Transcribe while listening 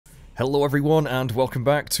Hello everyone, and welcome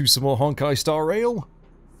back to some more Honkai Star Rail.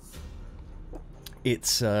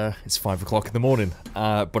 It's 5 o'clock in the morning,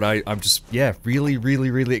 but I'm just,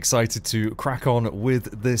 really excited to crack on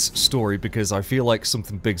with this story because I feel like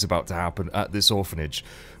something big's about to happen at this orphanage.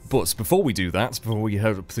 But before we do that, before we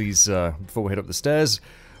head up the stairs,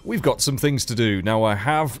 we've got some things to do. Now, I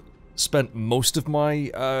have spent most of my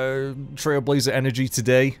Trailblazer energy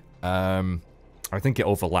today. I think it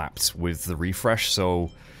overlapped with the refresh, so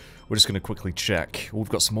we're just going to quickly check. We've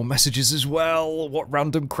got some more messages as well. What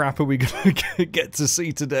random crap are we going to get to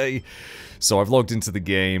see today? So I've logged into the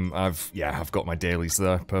game. I've got my dailies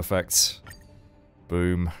there. Perfect.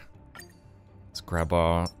 Boom. Let's grab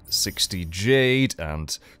our 60 Jade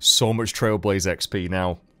and so much Trailblaze XP.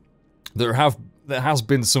 Now, there has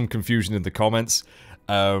been some confusion in the comments.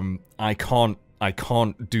 I can't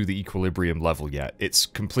do the equilibrium level yet. It's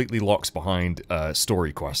completely locked behind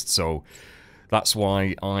story quest, so that's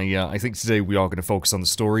why I think today we are going to focus on the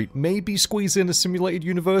story. Maybe squeeze in a simulated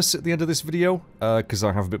universe at the end of this video, because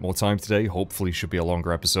I have a bit more time today. Hopefully should be a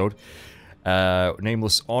longer episode.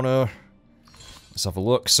 Nameless Honor. Let's have a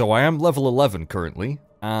look. So I am level 11 currently,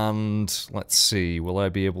 and let's see, will I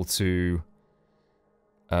be able to...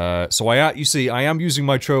 you see, I am using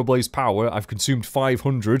my Trailblaze power. I've consumed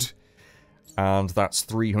 500, and that's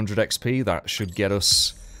 300 XP. That should get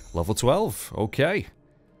us level 12. Okay.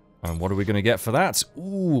 And what are we going to get for that?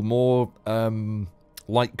 Ooh, more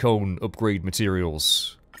light cone upgrade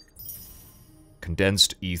materials.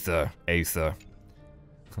 Condensed ether. Aether.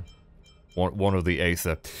 one of the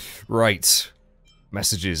aether. Right.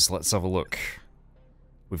 Messages. Let's have a look.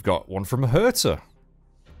 We've got one from Herta,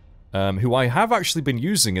 who I have actually been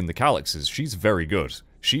using in the Calyxes. She's very good.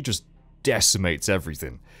 She just decimates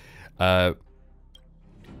everything.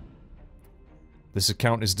 This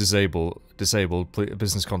account is disabled.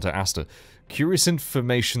 Business contact Asta. Curious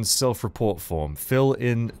information self-report form. Fill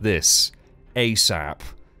in this. ASAP.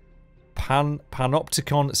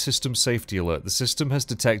 Panopticon system safety alert. The system has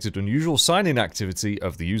detected unusual sign-in activity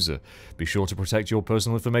of the user. Be sure to protect your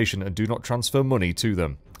personal information and do not transfer money to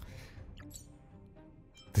them.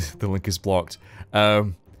 The link is blocked.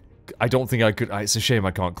 I don't think I could... It's a shame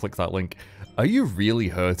I can't click that link. Are you really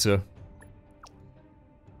Herta?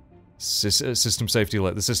 System safety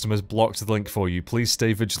alert. The system has blocked the link for you. Please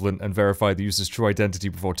stay vigilant and verify the user's true identity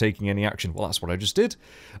before taking any action. Well, that's what I just did.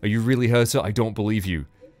 Are you really Herta? I don't believe you.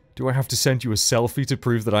 Do I have to send you a selfie to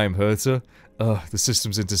prove that I am Herta? The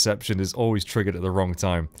system's interception is always triggered at the wrong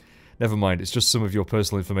time. Never mind, it's just some of your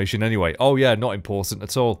personal information anyway. Oh yeah, not important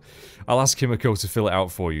at all. I'll ask Himiko to fill it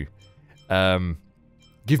out for you.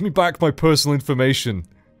 Give me back my personal information.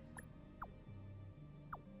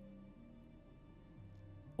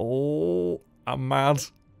 Oh, I'm mad.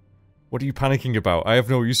 What are you panicking about? I have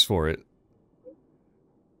no use for it.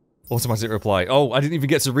 Automatic reply. Oh, I didn't even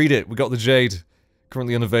get to read it. We got the Jade.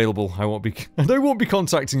 Currently unavailable. I won't be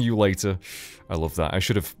contacting you later. I love that. I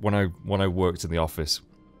should have, when I worked in the office,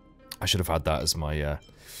 I should have had that as my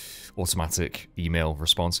automatic email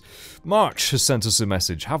response. March has sent us a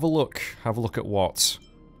message. Have a look. Have a look at what?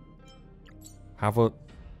 Have a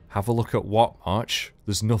look at what, March?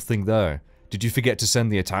 There's nothing there. Did you forget to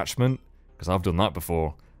send the attachment? Because I've done that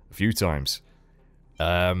before. A few times.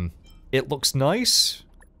 It looks nice.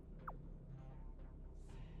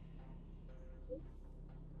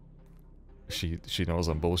 She knows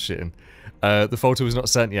I'm bullshitting. The photo is not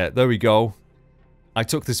sent yet. There we go. I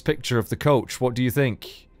took this picture of the coach. What do you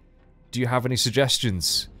think? Do you have any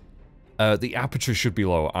suggestions? The aperture should be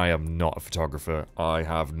low. I am not a photographer. I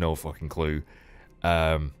have no fucking clue.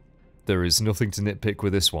 There is nothing to nitpick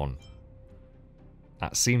with this one.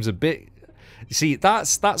 That seems a bit... You see,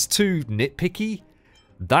 that's too nitpicky.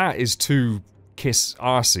 That is too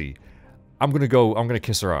kiss-arsey. I'm gonna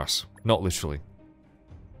kiss her ass. Not literally.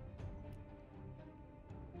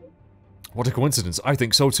 What a coincidence. I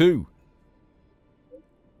think so too.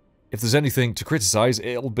 If there's anything to criticize,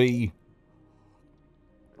 it'll be...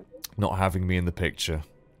 not having me in the picture.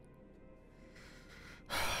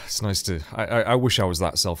 It's nice to... I wish I was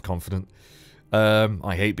that self-confident.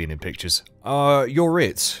 I hate being in pictures. You're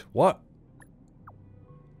it. What?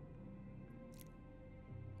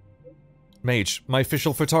 Mage, my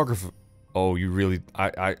official photographer. Oh, you really...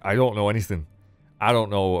 I don't know anything. I don't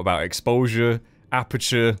know about exposure,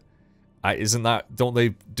 aperture. Isn't that... Don't they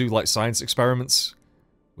do, like, science experiments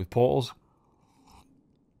with portals?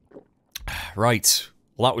 Right.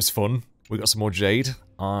 Well, that was fun. We got some more Jade.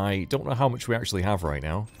 I don't know how much we actually have right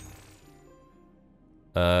now.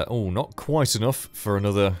 Oh, not quite enough for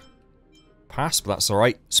another pass, but that's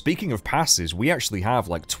alright. Speaking of passes, we actually have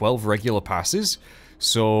like 12 regular passes,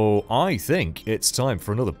 So I think it's time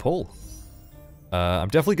for another pull. I'm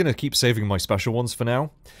definitely going to keep saving my special ones for now.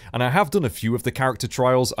 And I have done a few of the character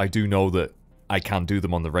trials. I do know that I can do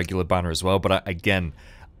them on the regular banner as well. But again,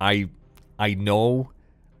 I know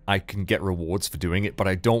I can get rewards for doing it, but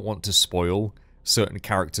I don't want to spoil certain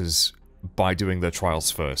characters by doing their trials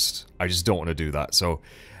first. I just don't want to do that. So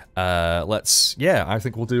yeah, I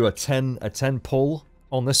think we'll do a 10 pull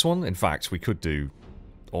on this one. In fact, we could do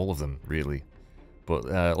all of them, really.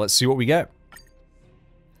 But let's see what we get.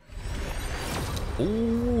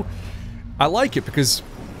 Ooh, I like it because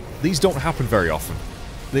these don't happen very often.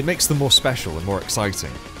 It makes them more special and more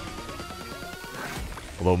exciting.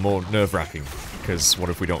 Although more nerve-wracking, because what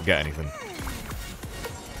if we don't get anything?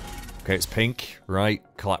 Okay, it's pink, right?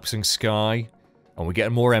 Collapsing sky. And we're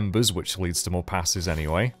getting more embers, which leads to more passes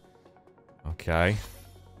anyway. Okay.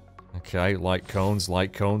 Okay, light cones,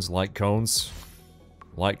 light cones, light cones.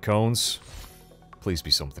 Light cones. Please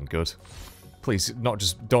be something good. Please,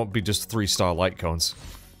 don't be just 3-star light cones.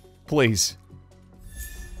 Please.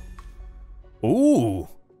 Ooh.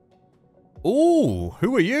 Ooh,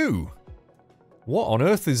 who are you? What on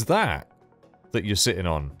earth is that you're sitting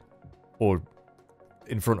on? Or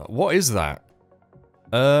in front of? What is that?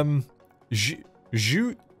 Juyi?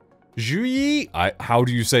 How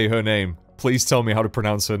do you say her name? Please tell me how to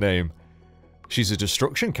pronounce her name. She's a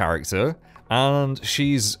destruction character, and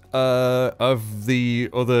she's of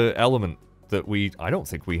the other element that I don't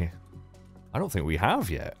think we have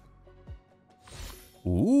yet.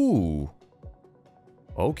 Ooh.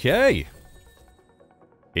 Okay.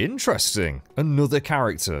 Interesting. Another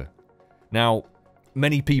character. Now,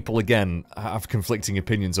 many people, again, have conflicting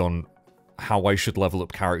opinions on how I should level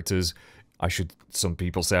up characters. Some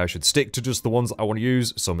people say I should stick to just the ones that I want to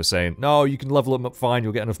use. Some are saying, no, you can level them up fine,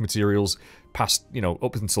 you'll get enough materials past, you know,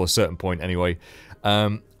 up until a certain point anyway.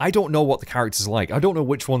 I don't know what the character's like. I don't know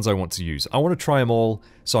which ones I want to use. I want to try them all,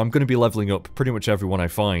 so I'm going to be leveling up pretty much everyone I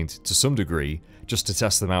find to some degree, just to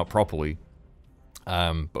test them out properly.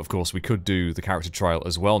 But of course, we could do the character trial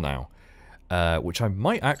as well now, which I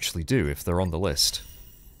might actually do if they're on the list.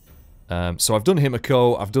 So I've done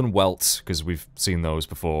Himiko, I've done Welt, because we've seen those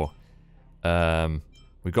before.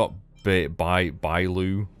 We got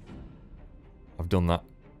Bailu. I've done that.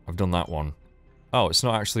 I've done that one. Oh, it's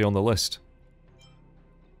not actually on the list.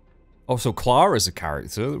 Oh, so Clara's a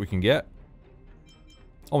character that we can get.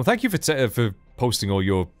 Oh, and thank you for posting all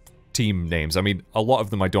your team names. I mean, a lot of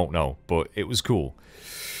them I don't know, but it was cool.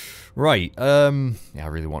 Right, yeah, I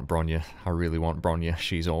really want Bronya. I really want Bronya.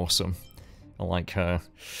 She's awesome. I like her.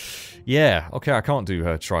 Yeah, okay, I can't do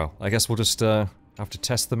her trial. I guess we'll just have to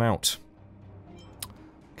test them out.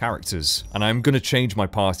 Characters. And I'm gonna change my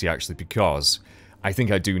party, actually, because I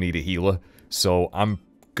think I do need a healer. So I'm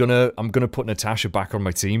gonna put Natasha back on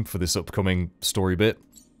my team for this upcoming story bit.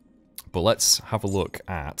 But let's have a look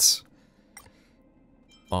at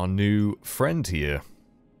our new friend here,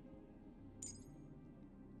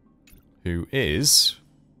 who is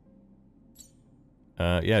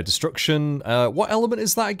yeah, destruction. What element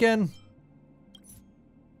is that again?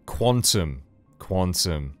 Quantum.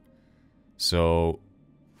 So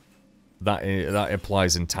that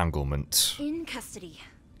applies entanglement. In custody.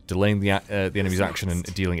 Delaying the enemy's action and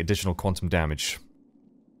dealing additional quantum damage.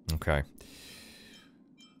 Okay.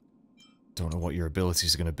 Don't know what your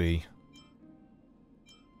abilities are going to be.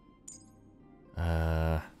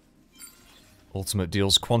 Ultimate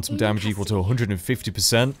deals quantum damage equal to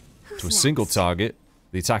 150% to a single target.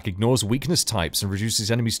 The attack ignores weakness types and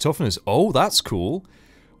reduces enemies' toughness. Oh, that's cool.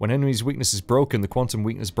 When enemy's weakness is broken, the quantum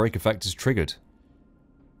weakness break effect is triggered.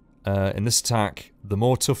 In this attack, the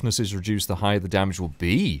more toughness is reduced, the higher the damage will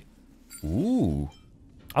be. Ooh.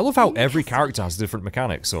 I love how every character has different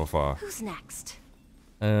mechanics so far. Who's next?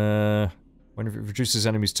 When it reduces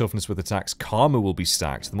enemies' toughness with attacks, karma will be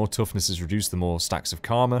stacked. The more toughness is reduced, the more stacks of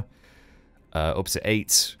karma. Up to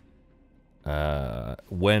 8.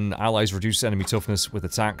 When allies reduce enemy toughness with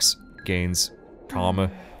attacks, gains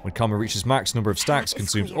karma. When karma reaches max number of stacks,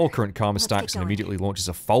 consumes all current karma stacks and immediately launches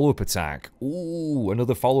a follow-up attack. Ooh,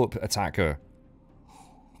 another follow-up attacker.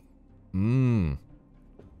 I'm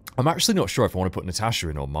actually not sure if I want to put Natasha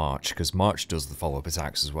in or March, because March does the follow-up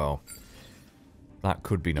attacks as well. That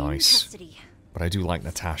could be nice. But I do like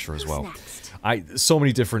Natasha as well. So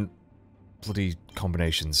many different bloody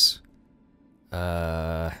combinations.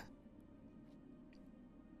 Okay.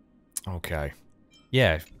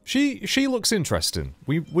 Yeah, she looks interesting.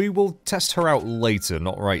 We will test her out later,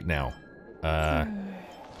 not right now.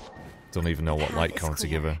 Don't even know what light cone to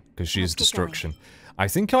give her, because she is destruction. I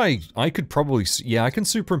think I could probably... Yeah, I can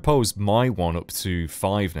superimpose my one up to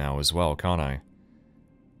 5 now as well, can't I?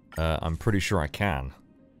 I'm pretty sure I can.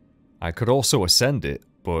 I could also ascend it,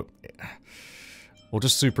 but we'll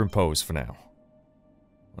just superimpose for now.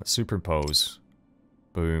 Let's superimpose.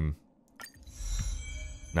 Boom.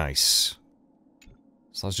 Nice.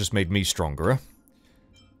 So that's just made me stronger.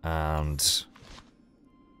 And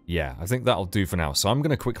yeah, I think that'll do for now. So I'm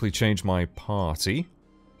gonna quickly change my party.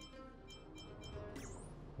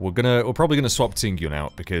 We're probably gonna swap Tingyun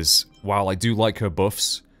out because while I do like her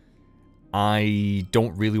buffs, I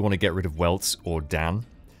don't really want to get rid of Welt or Dan.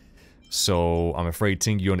 So I'm afraid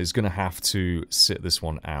Tingyun is gonna have to sit this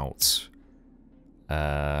one out.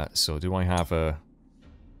 So do I have a...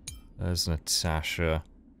 There's Natasha.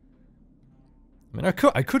 I mean,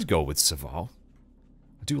 I could go with Saval.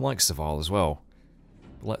 I do like Saval as well.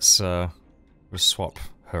 Let's swap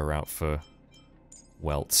her out for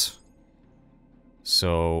Welt.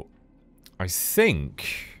 So, I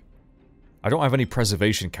think... I don't have any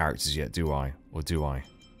preservation characters yet, do I? Or do I?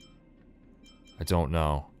 I don't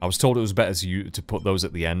know. I was told it was better to put those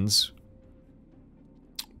at the ends.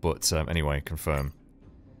 But, anyway, confirm.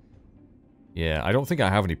 Yeah, I don't think I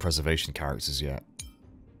have any preservation characters yet.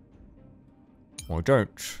 Well, I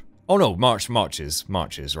don't... Oh no, March is,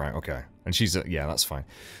 right, okay. And she's, yeah, that's fine.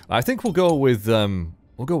 I think we'll go with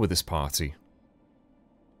this party.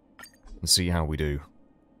 And see how we do.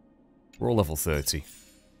 We're all level 30.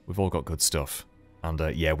 We've all got good stuff.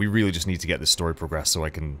 And, yeah, we really just need to get this story progressed so I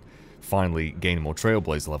can finally gain more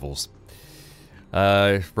Trailblaze levels.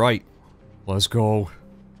 Right. Let's go.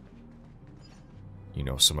 You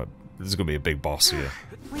know, there's gonna be a big boss here.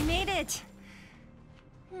 We made it!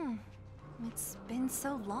 It's been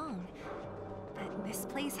so long, but this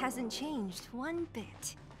place hasn't changed one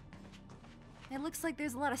bit. It looks like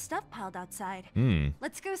there's a lot of stuff piled outside.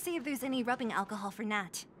 Let's go see if there's any rubbing alcohol for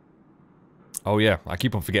Nat. Oh yeah, I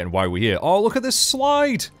keep on forgetting why we're here. Oh, look at this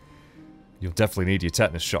slide! You'll definitely need your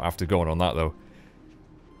tetanus shot after going on that, though.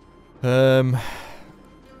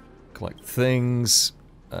 Collect things.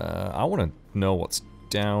 I want to know what's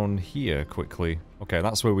down here quickly. Okay,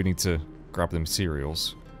 that's where we need to grab the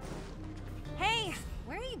materials. Hey,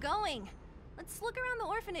 where are you going? Let's look around the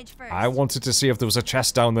orphanage first. I wanted to see if there was a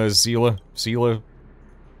chest down there, Sealer.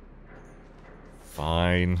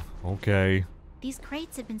 Fine. Okay. These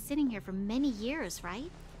crates have been sitting here for many years,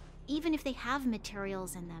 right? Even if they have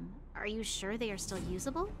materials in them, are you sure they are still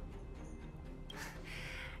usable?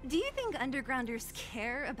 Do you think undergrounders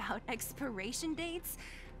care about expiration dates?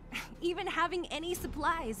 Even having any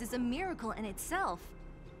supplies is a miracle in itself.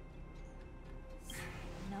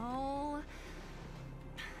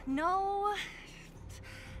 No.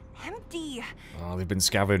 Empty. Oh, they've been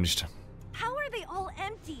scavenged. How are they all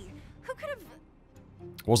empty? Who could have...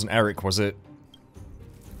 Wasn't Eric, was it?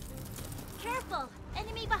 Careful!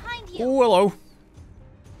 Enemy behind you! Oh, hello.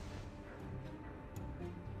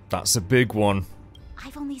 That's a big one.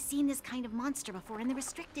 I've only seen this kind of monster before in the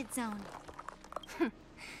restricted zone.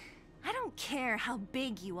 I don't care how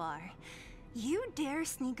big you are. You dare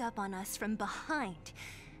sneak up on us from behind.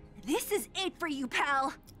 This is it for you,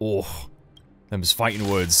 pal! Oh, them's fighting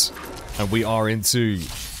words. And we are into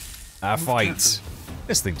a fight.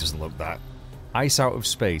 This thing doesn't look that... Ice out of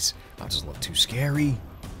space. That doesn't look too scary.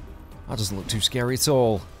 That doesn't look too scary at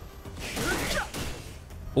all.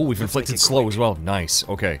 Oh, we've inflicted slow as well. Nice.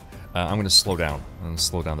 Okay. I'm going to slow down. I'm going to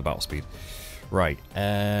slow down the battle speed. Right.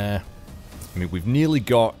 I mean, we've nearly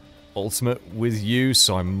got ultimate with you,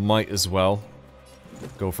 so I might as well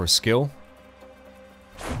go for a skill.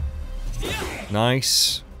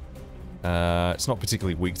 Nice. It's not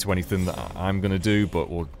particularly weak to anything that I'm going to do, but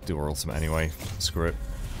we'll do our ultimate anyway. Screw it.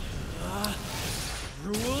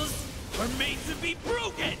 Rules are made to be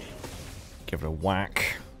broken. Give it a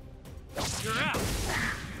whack. You're out.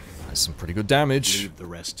 That's some pretty good damage. Leave the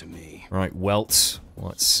rest to me. Right, Welt.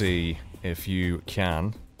 Let's see if you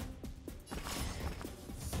can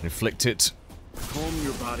inflict it. Calm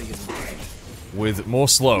your body and mind. With more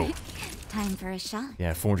slow. Time for a shot.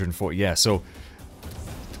 Yeah, 440. Yeah, so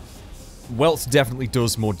Welt definitely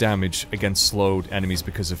does more damage against slowed enemies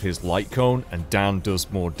because of his light cone, and Dan does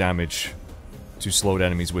more damage to slowed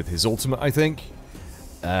enemies with his ultimate, I think.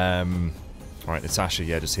 Alright, Natasha,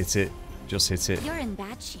 yeah, just hit it. Just hit it. You're in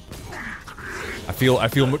bad shape. I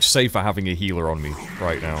feel much safer having a healer on me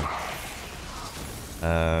right now.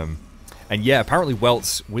 And yeah, apparently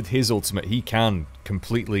Welt, with his ultimate, he can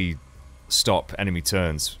completely stop enemy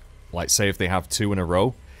turns. Like, say if they have 2 in a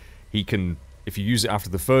row, he can, if you use it after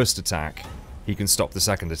the first attack, he can stop the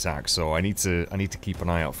second attack. So I need to keep an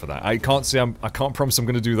eye out for that. I can't promise I'm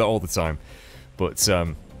going to do that all the time. But,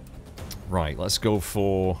 right, let's go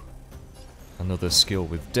for another skill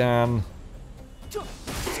with Dan.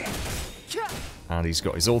 And he's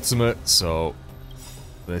got his ultimate, so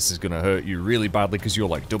this is gonna hurt you really badly because you're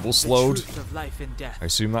like double slowed. The truth of life and death I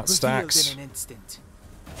assume that revealed stacks. in an instant.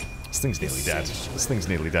 This thing's nearly dead. This thing's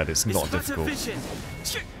nearly dead. It's not but a difficult. vision.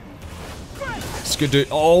 It's good to.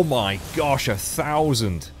 Oh my gosh,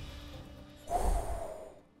 1,000.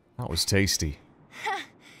 That was tasty.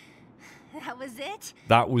 That was it?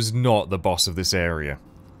 That was not the boss of this area.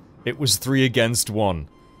 It was 3 against 1.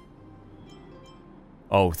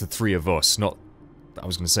 Oh, the 3 of us, not... I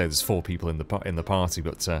was going to say there's 4 people in the party,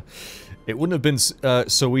 but it wouldn't have been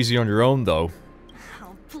so easy on your own, though.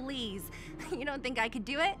 Oh, please. You don't think I could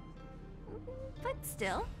do it? But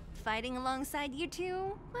still, fighting alongside you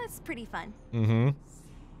two was pretty fun. Mm-hmm.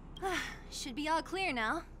 Should be all clear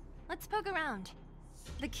now. Let's poke around.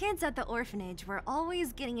 The kids at the orphanage were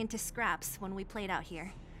always getting into scraps when we played out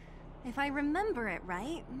here. If I remember it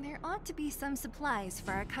right, there ought to be some supplies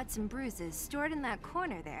for our cuts and bruises stored in that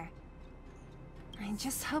corner there. I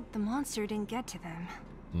just hope the monster didn't get to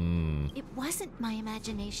them. It wasn't my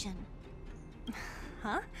imagination.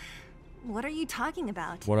 Huh? What are you talking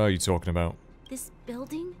about? What are you talking about? This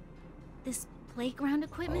building? This playground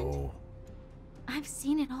equipment? Oh. I've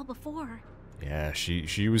seen it all before. Yeah,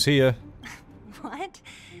 she was here. What?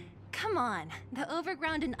 Come on. The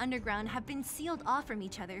overground and underground have been sealed off from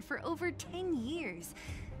each other for over 10 years.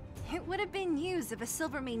 It would have been used if a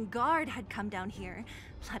Silvermane guard had come down here,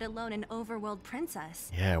 let alone an overworld princess.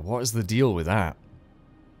 Yeah, what is the deal with that?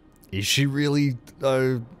 Is she really,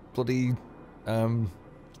 bloody, I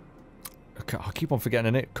keep on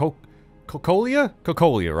forgetting it. Cocolia?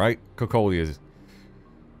 Cocolia, right? Cocolia.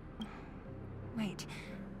 Wait,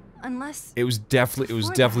 unless... It was definitely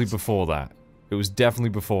that. before that. It was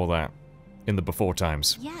definitely before that. In the before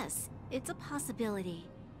times. Yes, it's a possibility.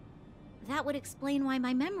 That would explain why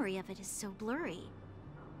my memory of it is so blurry.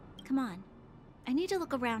 Come on. I need to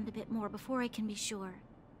look around a bit more before I can be sure.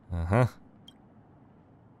 Uh-huh.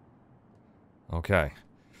 Okay.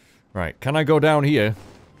 Right, can I go down here?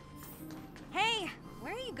 Hey,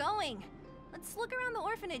 where are you going? Let's look around the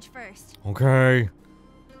orphanage first. Okay.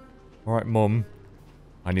 Alright, Mum.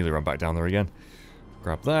 I nearly ran back down there again.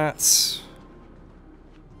 Grab that.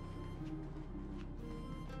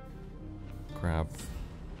 Grab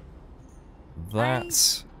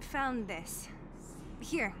that. I found this.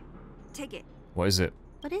 Here, take it. What is it?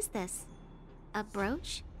 What is this? A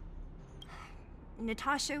brooch?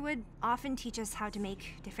 Natasha would often teach us how to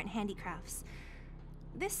make different handicrafts.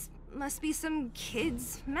 This must be some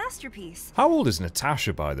kid's masterpiece. How old is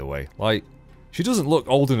Natasha, by the way? Like, she doesn't look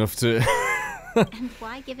old enough to... And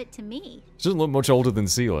why give it to me? She doesn't look much older than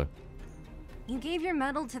Seela. You gave your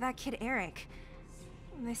medal to that kid Eric.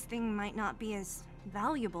 This thing might not be as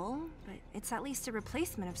valuable, but it's at least a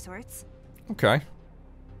replacement of sorts. Okay.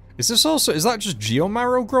 Is this also... Is that just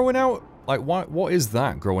geomarrow growing out? Like, what is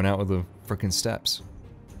that growing out of the frickin' steps?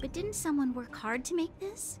 But didn't someone work hard to make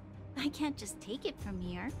this? I can't just take it from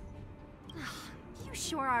here. You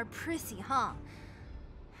sure are prissy, huh?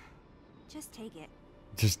 Just take it.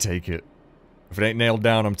 Just take it. If it ain't nailed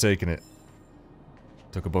down, I'm taking it.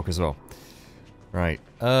 Took a book as well. Right.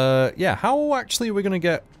 Yeah, how actually are we gonna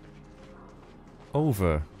get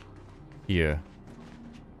over here?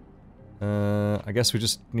 I guess we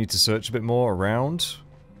just need to search a bit more around.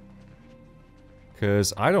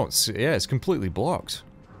 Because I don't see... Yeah, it's completely blocked.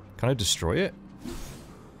 Can I destroy it?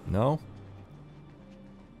 No?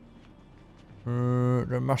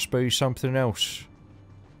 There must be something else.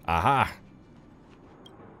 Aha!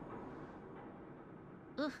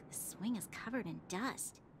 Ugh, the swing is covered in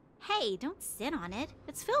dust. Hey, don't sit on it.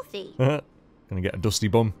 It's filthy. Gonna get a dusty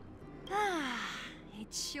bum.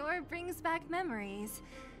 It sure brings back memories.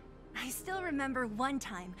 I still remember one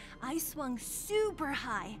time I swung super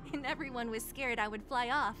high and everyone was scared I would fly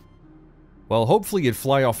off. Well, hopefully you'd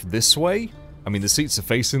fly off this way. I mean, the seats are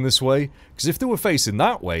facing this way. Because if they were facing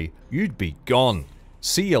that way, you'd be gone.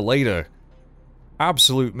 See you later.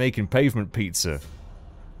 Absolute making pavement pizza.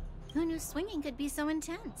 Who knew swinging could be so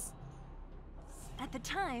intense? At the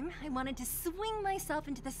time, I wanted to swing myself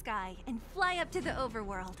into the sky and fly up to the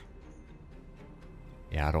overworld.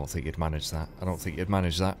 Yeah, I don't think you'd manage that. I don't think you'd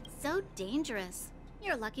manage that. So dangerous.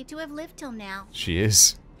 You're lucky to have lived till now. She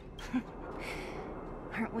is.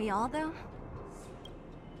 Aren't we all, though?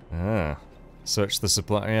 Ah. Search the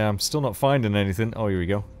supply. Yeah, I'm still not finding anything. Oh, here we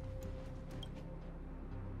go.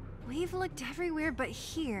 We've looked everywhere but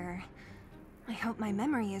here. I hope my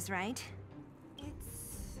memory is right.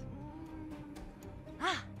 It's...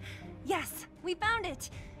 Ah! Yes! We found it!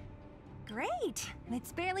 Great!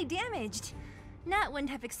 It's barely damaged. Nat wouldn't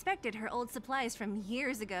have expected her old supplies from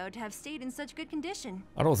years ago to have stayed in such good condition.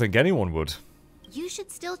 I don't think anyone would. You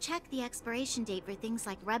should still check the expiration date for things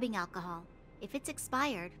like rubbing alcohol. If it's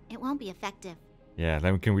expired, it won't be effective. Yeah,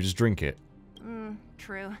 then can we just drink it?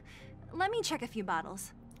 True. Let me check a few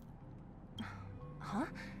bottles. Huh?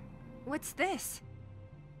 What's this?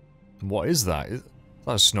 What is that? Is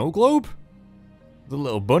that a snow globe? The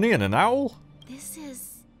little bunny and an owl? This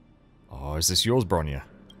is... Oh, is this yours, Bronya?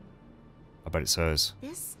 I bet it's hers.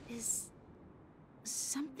 This is...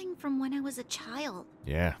 something from when I was a child.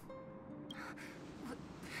 Yeah.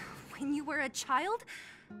 When you were a child?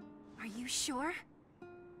 Are you sure?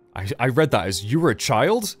 I read that as, you were a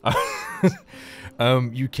child?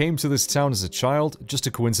 You came to this town as a child? Just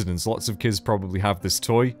a coincidence. Lots of kids probably have this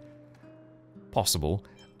toy. Possible.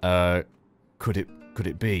 Could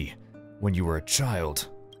it be when you were a child?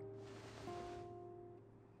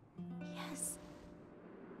 Yes.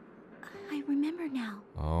 I remember now.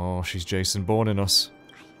 Oh, she's Jason Bourne in us.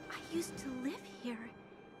 I used to live here.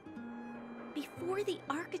 Before the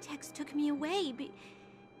architects took me away.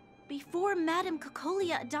 Before Madame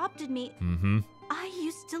Cocolia adopted me. I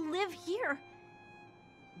used to live here.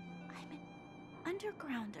 I'm an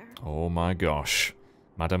undergrounder. Oh my gosh.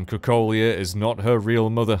 Madame Cocolia is not her real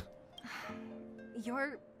mother.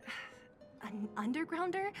 You're... an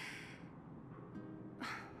undergrounder?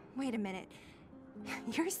 Wait a minute.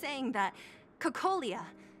 You're saying that Cocolia,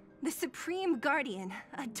 the Supreme Guardian,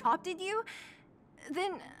 adopted you?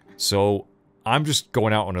 Then... So, I'm just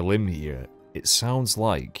going out on a limb here. It sounds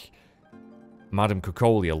like Madame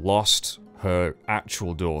Cocolia lost her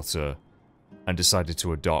actual daughter and decided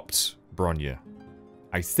to adopt Bronya.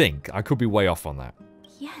 I think. I could be way off on that.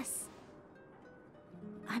 Yes.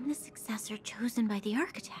 I'm the successor chosen by the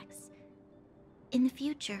architects. In the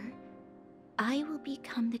future, I will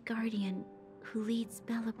become the guardian who leads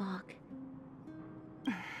Belobog.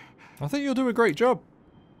 I think you'll do a great job.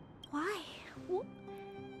 Why?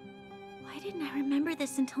 Why didn't I remember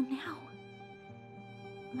this until now?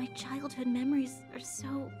 My childhood memories are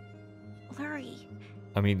so blurry.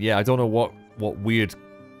 I mean, yeah, I don't know what weird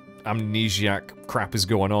amnesiac crap is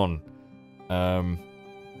going on.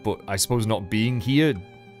 But I suppose not being here,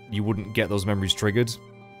 you wouldn't get those memories triggered.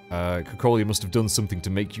 Cocolia must have done something to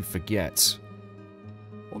make you forget.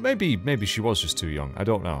 Or maybe she was just too young. I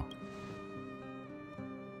don't know.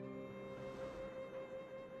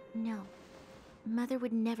 No. Mother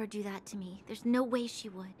would never do that to me. There's no way she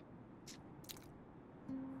would.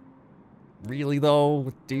 Really,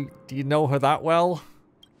 though? Do you know her that well?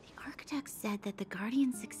 The architect said that the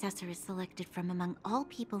guardian successor is selected from among all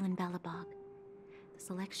people in Belobog. The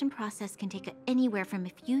selection process can take anywhere from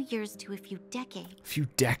a few years to a few decades. A few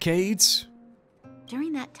decades?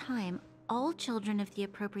 During that time, all children of the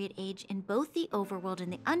appropriate age in both the overworld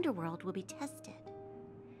and the underworld will be tested.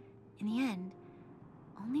 In the end,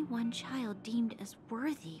 only one child deemed as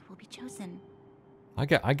worthy will be chosen. I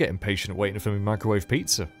get impatient waiting for my microwave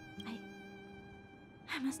pizza.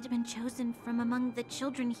 I must have been chosen from among the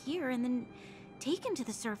children here and then taken to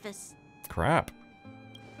the surface. Crap.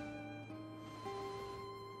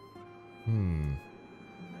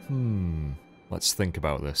 Let's think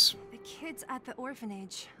about this. The kids at the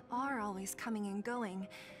orphanage are always coming and going.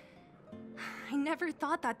 I never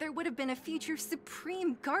thought that there would have been a future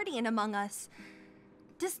Supreme Guardian among us.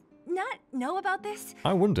 Does Nat know about this?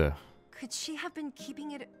 I wonder. Could she have been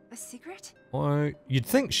keeping it a secret? Why, you'd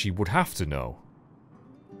think she would have to know.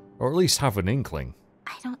 Or at least have an inkling.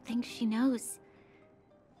 I don't think she knows.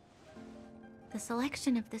 The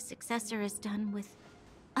selection of the successor is done with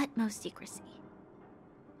utmost secrecy.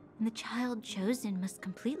 And the child chosen must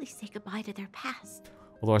completely say goodbye to their past.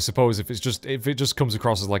 Although I suppose if it just comes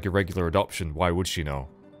across as like a regular adoption, why would she know?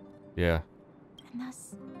 Yeah. And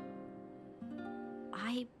thus,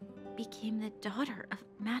 I became the daughter of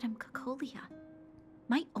Madame Cocolia.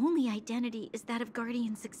 My only identity is that of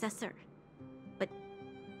guardian successor. But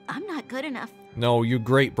I'm not good enough. No, you're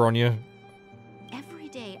great, Bronya. Every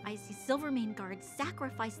day I see Silvermane guards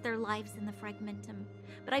sacrifice their lives in the Fragmentum,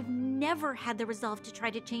 but I've never had the resolve to try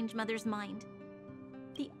to change Mother's mind.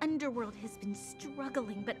 The underworld has been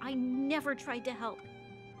struggling, but I never tried to help.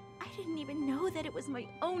 I didn't even know that it was my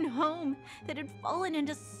own home that had fallen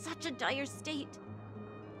into such a dire state.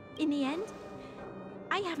 In the end,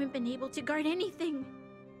 I haven't been able to guard anything.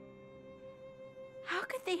 How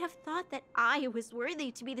could they have thought that I was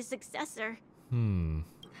worthy to be the successor?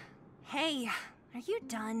 Hey, are you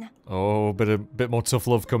done? Oh, a bit more tough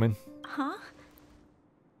love coming. Huh?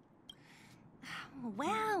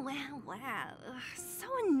 Wow. So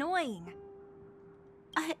annoying.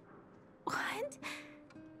 What?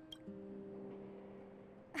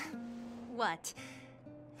 What?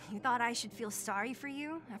 You thought I should feel sorry for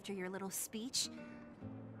you after your little speech?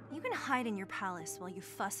 You You can hide in your palace while you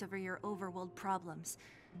fuss over your overworld problems.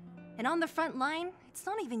 And on the front line, it's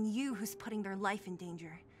not even you who's putting their life in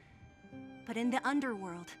danger. But in the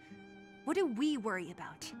underworld, what do we worry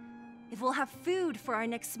about? If we'll have food for our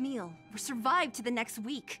next meal, or survive to the next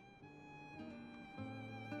week.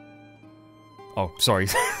 Oh, sorry.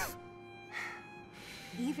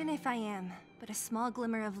 Even if I am but a small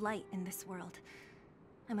glimmer of light in this world,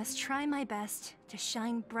 I must try my best to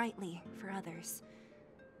shine brightly for others.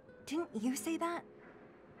 Didn't you say that?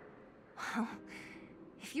 Well,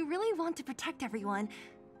 if you really want to protect everyone,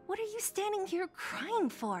 what are you standing here crying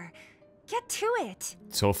for? Get to it!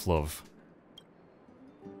 Tough love.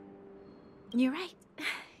 You're right.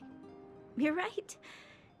 You're right.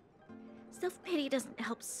 Self-pity doesn't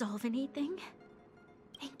help solve anything.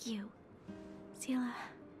 Thank you, Sela.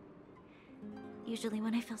 Usually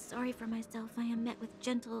when I feel sorry for myself, I am met with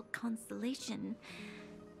gentle consolation.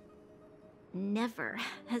 Never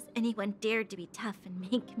has anyone dared to be tough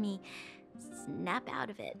and make me snap out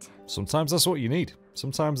of it. Sometimes that's what you need.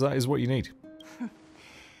 Sometimes that is what you need.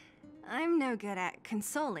 I'm no good at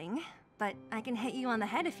consoling, but I can hit you on the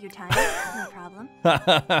head a few times, no problem.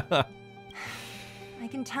 I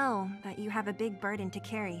can tell that you have a big burden to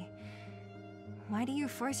carry. Why do you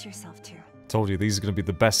force yourself to? Told you, these are going to be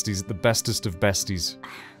the besties, the bestest of besties.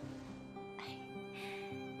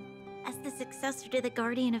 As the successor to the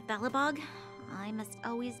Guardian of Balabog, I must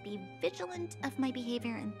always be vigilant of my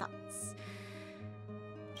behavior and thoughts.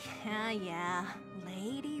 Yeah,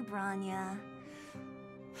 Lady Branya.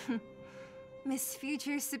 Miss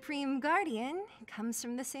Future Supreme Guardian comes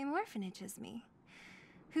from the same orphanage as me.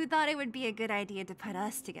 Who thought it would be a good idea to put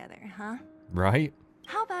us together, huh? Right?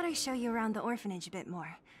 How about I show you around the orphanage a bit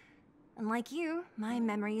more? Unlike you, my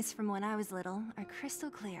memories from when I was little are crystal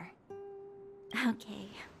clear. Okay.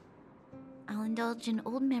 I'll indulge in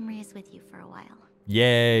old memories with you for a while.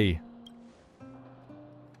 Yay!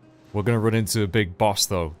 We're gonna run into a big boss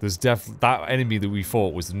though. There's that enemy that we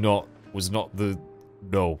fought was not the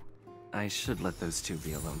no. I should let those two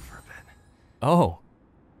be alone for a bit. Oh.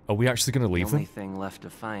 Are we actually gonna leave The only them? thing left to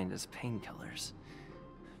find is painkillers.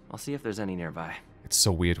 I'll see if there's any nearby. It's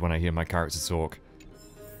so weird when I hear my character talk.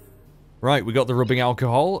 Right, we got the rubbing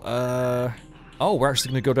alcohol. Oh, we're actually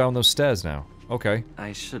gonna go down those stairs now. Okay.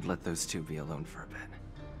 I should let those two be alone for a bit.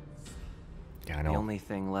 Yeah, I know. The only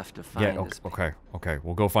thing left to find Yeah, is okay.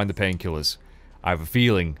 We'll go find the painkillers. I have a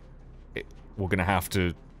feeling we're gonna have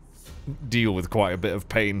to deal with quite a bit of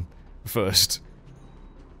pain first.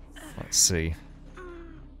 Let's see.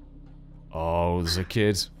 Oh, there's a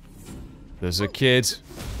kid. There's a kid. It's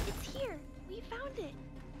here. We found it.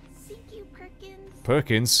 Thank you, Perkins.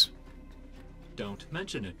 Perkins. Don't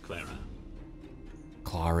mention it, Clara.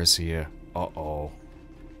 Clara's here. Uh-oh.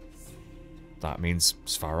 That means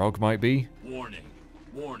Svarog might be. Warning.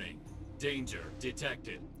 Warning. Danger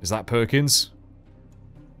detected. Is that Perkins?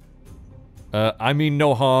 I mean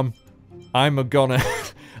no harm. I'm a gonna...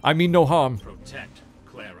 I mean no harm. Protect,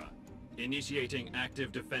 Clara. Initiating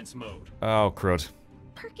active defense mode. Oh, crud.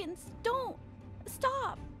 Perkins, don't!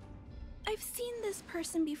 Stop! I've seen this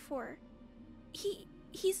person before.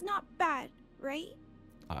 He's not bad, right?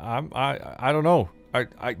 I don't know.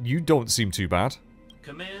 You don't seem too bad.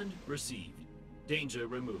 Command received. Danger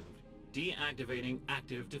removed. Deactivating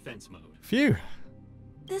active defense mode. Phew.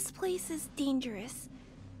 This place is dangerous.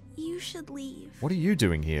 You should leave. What are you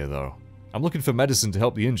doing here, though? I'm looking for medicine to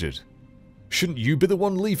help the injured. Shouldn't you be the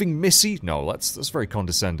one leaving Missy? No, that's very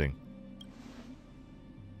condescending.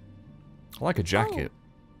 I like a jacket.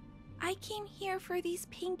 Oh, I came here for these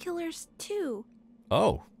painkillers too.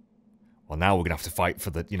 Oh. Well, now we're gonna have to fight for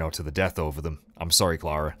the, to the death over them. I'm sorry,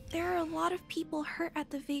 Clara. There are a lot of people hurt at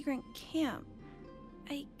the Vagrant camp.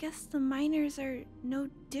 I guess the miners are no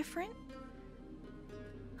different?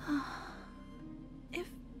 If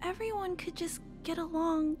everyone could just get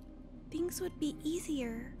along, things would be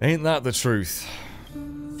easier. Ain't that the truth?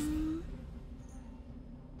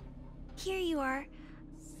 Here you are.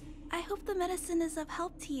 I hope the medicine is of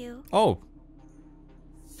help to you. Oh.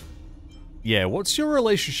 Yeah, what's your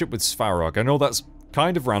relationship with Svarog? I know that's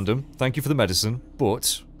kind of random. Thank you for the medicine,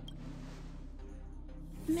 but...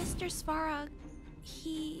 Mr. Svarog,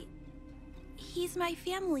 he's my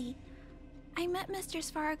family. I met Mr.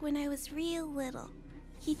 Svarog when I was real little.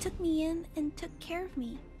 He took me in and took care of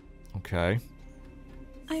me. Okay.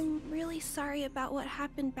 I'm really sorry about what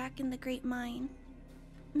happened back in the Great Mine.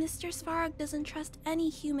 Mr. Svarog doesn't trust any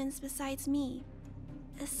humans besides me,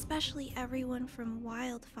 especially everyone from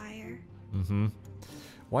Wildfire. Mm-hmm.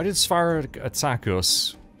 Why did Svarog attack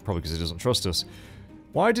us? Probably because he doesn't trust us.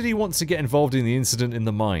 Why did he want to get involved in the incident in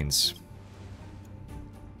the mines?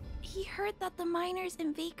 He heard that the miners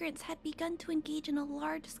and vagrants had begun to engage in a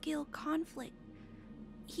large-scale conflict.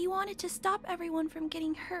 He wanted to stop everyone from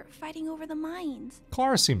getting hurt fighting over the mines.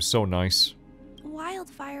 Clara seems so nice.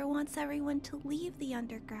 Wildfire wants everyone to leave the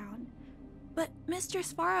underground, but Mr.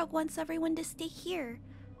 Svarog wants everyone to stay here.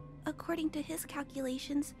 According to his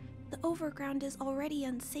calculations, the overground is already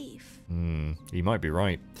unsafe. He might be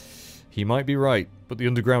right. He might be right, but the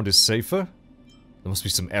underground is safer? There must be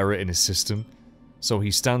some error in his system. So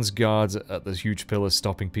he stands guard at the huge pillar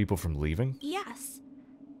stopping people from leaving? Yes.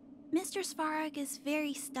 Mr. Svarog is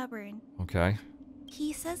very stubborn. Okay.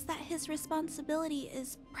 He says that his responsibility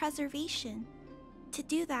is preservation. To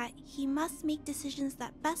do that, he must make decisions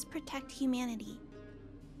that best protect humanity.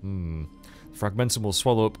 Fragmentum will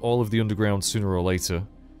swallow up all of the underground sooner or later.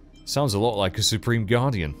 Sounds a lot like a Supreme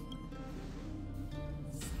Guardian.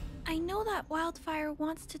 I know that Wildfire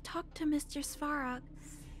wants to talk to Mr. Svarog,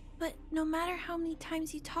 but no matter how many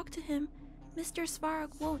times you talk to him, Mr. Svarog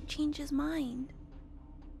won't change his mind.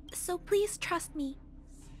 So please trust me.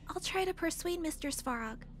 I'll try to persuade Mr.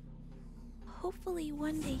 Svarog. Hopefully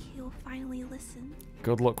one day he'll finally listen.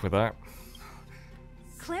 Good luck with that.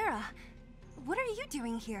 Clara, what are you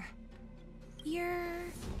doing here? You're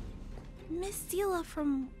Miss Seela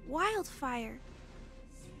from Wildfire.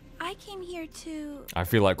 I came here to... I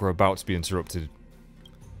feel like we're about to be interrupted.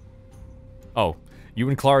 Oh, you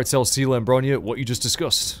and Clara tell Seela and Bronya what you just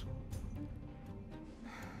discussed.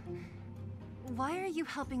 Why are you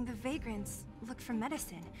helping the vagrants look for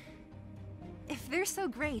medicine? If they're so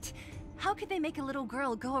great, how could they make a little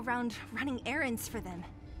girl go around running errands for them?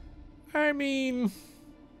 I mean...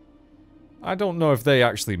 I don't know if they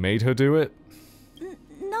actually made her do it.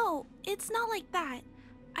 No, it's not like that.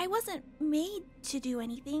 I wasn't made to do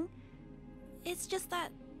anything. It's just that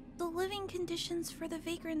the living conditions for the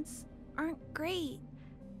vagrants aren't great.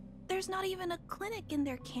 There's not even a clinic in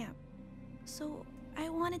their camp. So I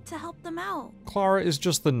wanted to help them out. Clara is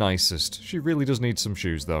just the nicest. She really does need some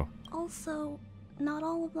shoes, though. Also, not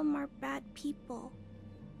all of them are bad people.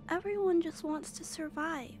 Everyone just wants to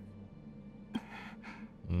survive.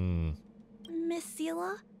 Miss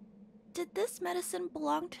Seela, did this medicine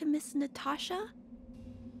belong to Miss Natasha?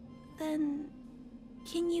 Then,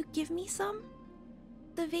 can you give me some?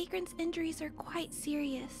 The vagrant's injuries are quite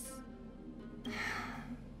serious.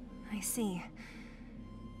 I see.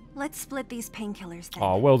 Let's split these painkillers then.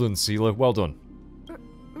 Oh, well done, Seela. Well done.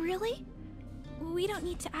 Really? We don't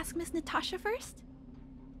need to ask Miss Natasha first?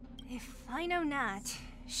 If I know Nat,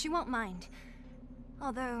 she won't mind.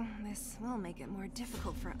 Although, this will make it more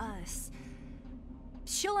difficult for us.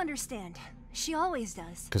 She'll understand. She always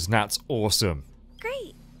does. Because Nat's awesome.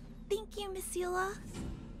 Great. Thank you, Miss Seela.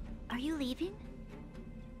 Are you leaving?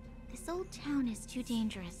 This old town is too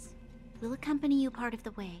dangerous. We'll accompany you part of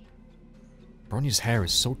the way. Bronya's hair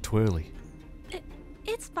is so twirly.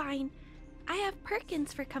 It's fine. I have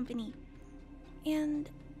Perkins for company. And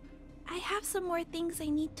I have some more things I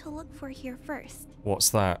need to look for here first. What's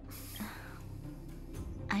that?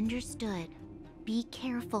 Understood. Be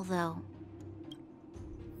careful, though.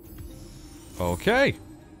 Okay.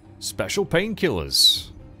 Special painkillers.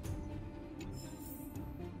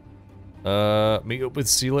 Meet up with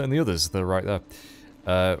Seela and the others. They're right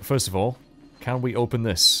there. First of all, can we open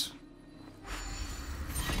this?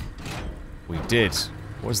 We did.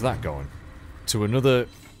 Where's that going? To another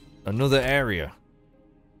area.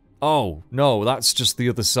 Oh, no, that's just the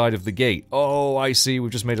other side of the gate. Oh, I see.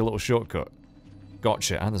 We've just made a little shortcut.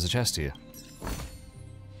 Gotcha. And there's a chest here.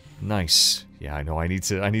 Nice. Yeah, I know. I need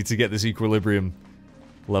to get this equilibrium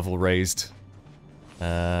level raised.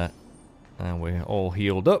 And we're all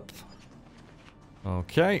healed up.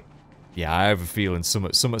 Okay. Yeah, I have a feeling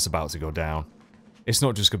something's about to go down. It's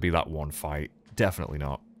not just gonna be that one fight. Definitely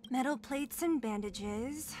not. Metal plates and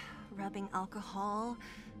bandages, rubbing alcohol,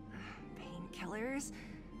 painkillers.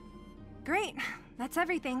 Great, that's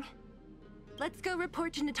everything. Let's go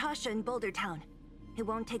report to Natasha in Boulder Town. It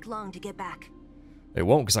won't take long to get back. It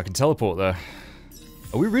won't, because I can teleport there.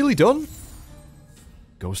 Are we really done?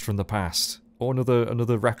 Ghost from the past. Oh,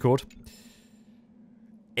 another record.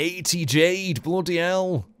 80 jade, bloody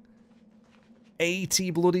hell.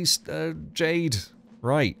 80 bloody jade.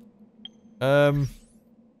 Right. Oh,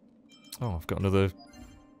 I've got another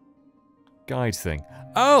guide thing.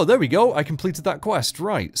 Oh, there we go. I completed that quest.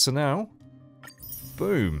 Right, so now...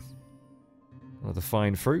 Boom. Another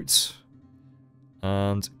fine fruit.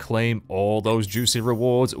 And claim all those juicy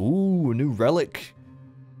rewards. Ooh, a new relic.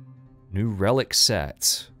 New relic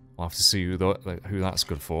set. We'll have to see who that's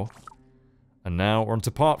good for. And now we're on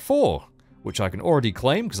to part 4, which I can already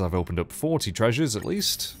claim because I've opened up 40 treasures at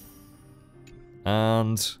least.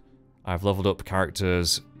 And I've leveled up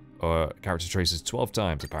characters character traces 12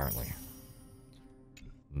 times, apparently.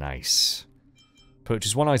 Nice.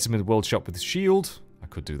 Purchase 1 item in the world shop with the shield. I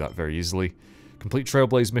could do that very easily. Complete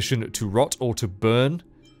Trailblaze mission to rot or to burn.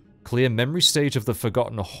 Clear memory stage of the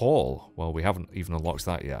Forgotten Hall. Well, we haven't even unlocked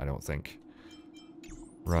that yet, I don't think.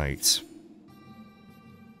 Right.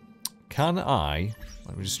 Can I...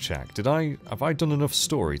 Let me just check. Have I done enough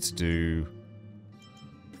story to do...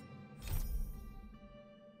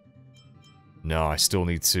 No, I still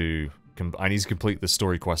need to... I need to complete the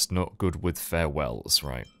story quest, Not Good with Farewells,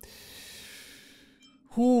 right.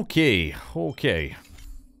 Okay, okay.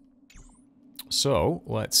 So,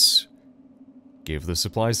 let's give the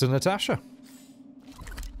supplies to Natasha.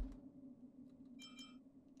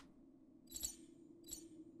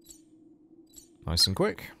 Nice and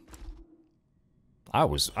quick. I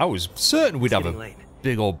was certain we'd have a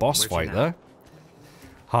big old boss fight there.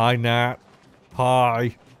 Hi, Nat.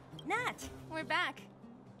 Hi. Nat, we're back.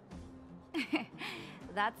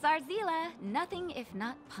 That's our Zila. Nothing if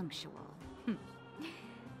not punctual.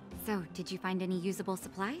 So, did you find any usable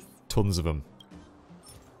supplies? Tons of them.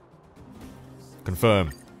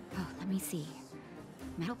 Confirm. Oh, let me see.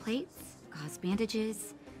 Metal plates, gauze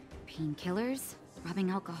bandages, painkillers,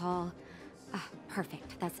 rubbing alcohol. Ah,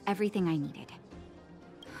 perfect. That's everything I needed.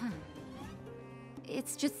 Huh.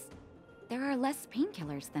 It's just... there are less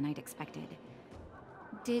painkillers than I'd expected.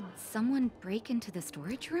 Did someone break into the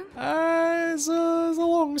storage room? It's a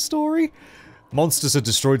long story. Monsters had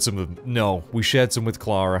destroyed some of them. No, we shared some with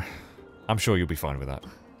Clara. I'm sure you'll be fine with that.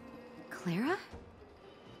 Clara?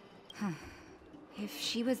 Huh. If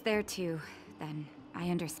she was there too, then I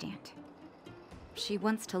understand. She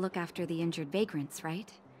wants to look after the injured vagrants, right?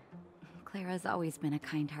 Clara's always been a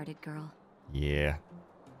kind-hearted girl. Yeah.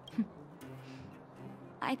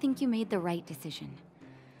 I think you made the right decision.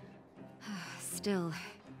 Still,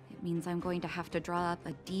 it means I'm going to have to draw up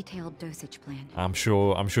a detailed dosage plan. I'm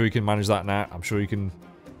sure you can manage that, Nat. I'm sure you can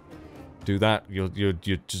do that.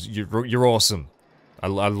 You're awesome. I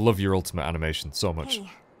love your ultimate animation so much.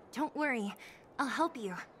 Hey, don't worry. I'll help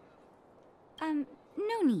you.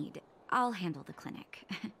 No need. I'll handle the clinic.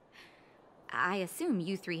 I assume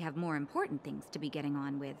you three have more important things to be getting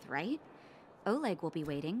on with, right? Oleg will be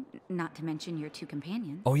waiting, not to mention your 2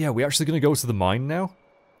 companions. Oh yeah, we're actually gonna go to the mine now?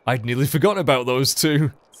 I'd nearly forgotten about those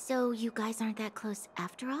two. So you guys aren't that close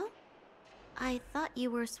after all? I thought you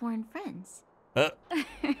were sworn friends. Oh,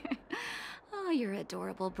 you're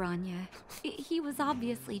adorable, Branya. He was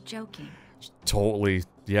obviously joking. Totally,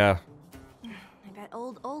 yeah. I bet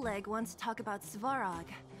old Oleg wants to talk about Svarog.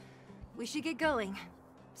 We should get going.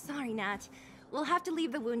 Sorry, Nat. We'll have to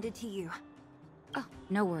leave the wounded to you. Oh,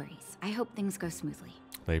 no worries. I hope things go smoothly.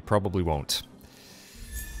 They probably won't.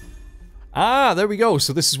 Ah, there we go.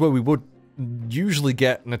 So this is where we would usually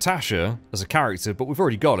get Natasha as a character, but we've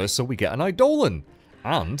already got her, so we get an Eidolon.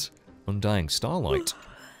 And Undying Starlight.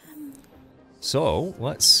 So,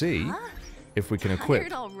 let's see if we can equip...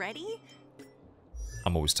 Tired already?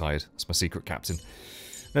 I'm always tired. That's my secret captain.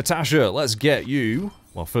 Natasha, let's get you...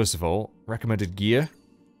 Well, first of all, recommended gear.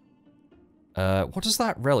 What does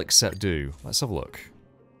that relic set do? Let's have a look.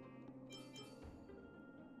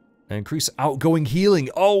 Increase outgoing healing.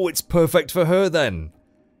 Oh, it's perfect for her then.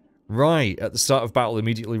 Right, at the start of battle,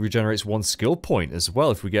 immediately regenerates 1 skill point as well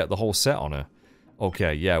if we get the whole set on her.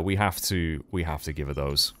 Okay, yeah, we have to give her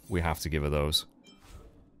those. We have to give her those.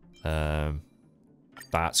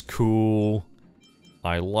 That's cool.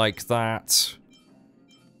 I like that.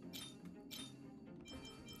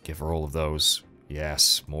 Give her all of those.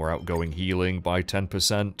 Yes, more outgoing healing by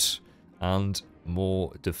 10%. And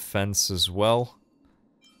more defense as well.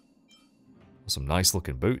 Some nice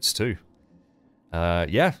looking boots too.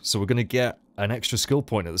 Yeah, so we're going to get an extra skill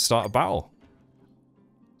point at the start of battle.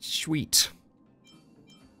 Sweet.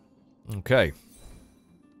 Okay.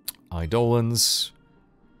 Eidolons.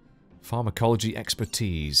 Pharmacology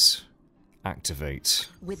expertise. Activate.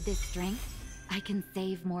 With this strength, I can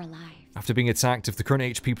save more lives. After being attacked, if the current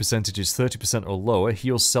HP percentage is 30% or lower,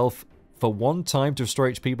 heal self for 1 time to restore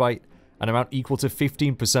HP by an amount equal to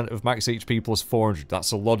 15% of max HP plus 400.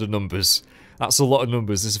 That's a lot of numbers. That's a lot of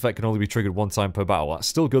numbers. This effect can only be triggered 1 time per battle. That's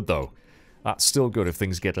still good, though. That's still good if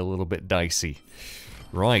things get a little bit dicey.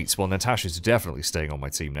 Right, well, Natasha's definitely staying on my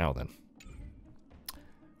team now, then.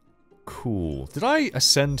 Cool. Did I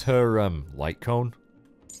ascend her, light cone?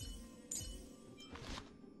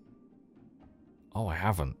 Oh, I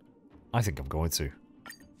haven't. I think I'm going to.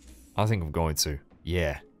 I think I'm going to.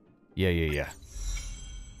 Yeah. Yeah.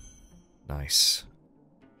 Nice.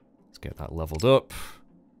 Let's get that leveled up.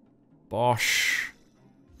 Bosh.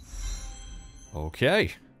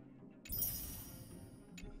 Okay.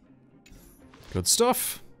 Good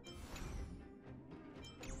stuff.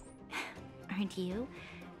 aren't you?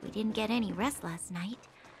 We didn't get any rest last night.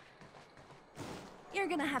 You're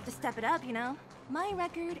gonna have to step it up, you know? My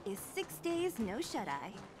record is 6 days, no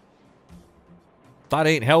shut-eye. That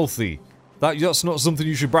ain't healthy. That's not something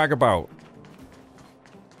you should brag about.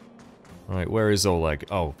 Right, where is Oleg?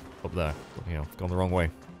 Oh, up there. You know, gone the wrong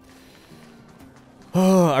way.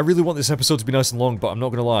 I really want this episode to be nice and long, but I'm not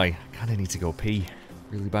gonna lie. I kinda need to go pee.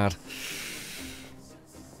 Really bad.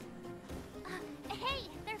 Hey,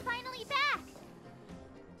 they're finally back!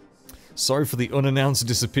 Sorry for the unannounced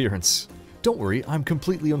disappearance. Don't worry, I'm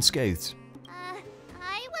completely unscathed.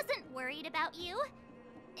 I wasn't worried about you.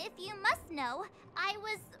 If you must know, I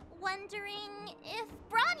was wondering if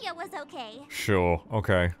Branya was okay. Sure,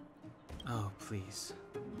 okay. Oh, please.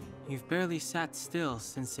 You've barely sat still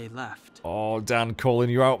since they left. Oh, Dan calling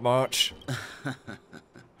you out, March.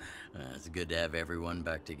 It's good to have everyone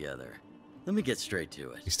back together. Let me get straight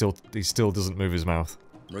to it. He still doesn't move his mouth.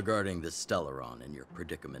 Regarding the Stellaron and your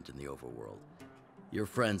predicament in the overworld, your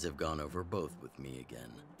friends have gone over both with me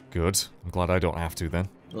again. Good. I'm glad I don't have to then.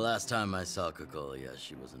 The last time I saw Kokolia,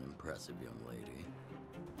 she was an impressive young lady.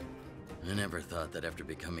 I never thought that after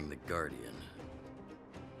becoming the Guardian.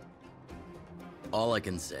 All I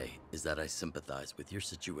can say is that I sympathize with your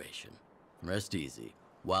situation. Rest easy.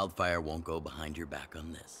 Wildfire won't go behind your back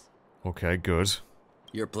on this. Okay, good.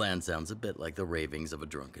 Your plan sounds a bit like the ravings of a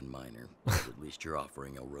drunken miner, but at least you're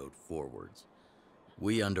offering a road forwards.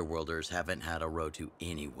 We Underworlders haven't had a road to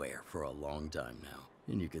anywhere for a long time now,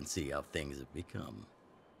 and you can see how things have become.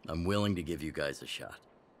 I'm willing to give you guys a shot.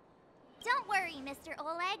 Don't worry, Mr.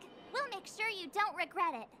 Oleg. We'll make sure you don't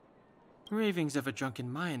regret it. Ravings of a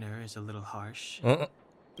drunken miner is a little harsh.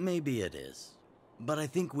 Maybe it is, but I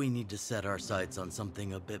think we need to set our sights on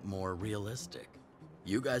something a bit more realistic.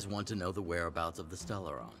 You guys want to know the whereabouts of the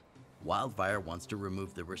Stellaron. Wildfire wants to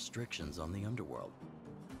remove the restrictions on the Underworld.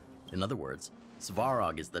 In other words,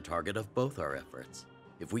 Svarog is the target of both our efforts.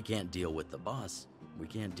 If we can't deal with the boss, we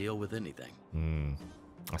can't deal with anything.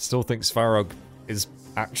 I still think Svarog is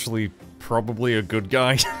actually probably a good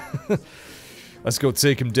guy. Let's go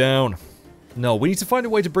take him down. No, we need to find a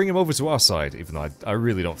way to bring him over to our side, even though I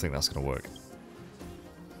really don't think that's going to work.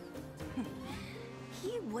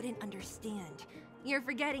 He wouldn't understand. You're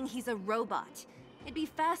forgetting he's a robot. It'd be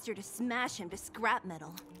faster to smash him to scrap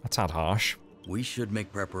metal. A tad harsh. We should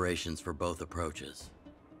make preparations for both approaches.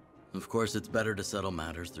 Of course, it's better to settle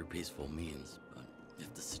matters through peaceful means, but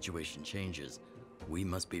if the situation changes, we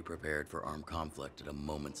must be prepared for armed conflict at a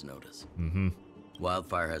moment's notice.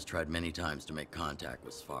 Wildfire has tried many times to make contact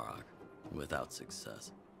with Svarog, without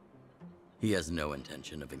success. He has no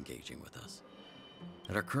intention of engaging with us.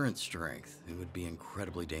 At our current strength, it would be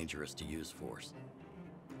incredibly dangerous to use force.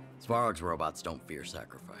 Svarog's robots don't fear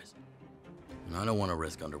sacrifice, and I don't want to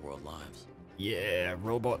risk Underworld lives. Yeah,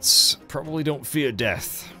 robots probably don't fear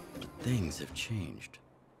death. But things have changed.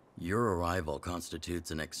 Your arrival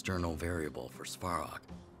constitutes an external variable for Svarog.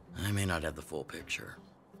 I may not have the full picture,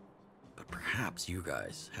 but perhaps you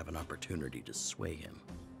guys have an opportunity to sway him.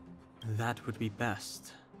 That would be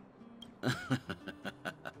best.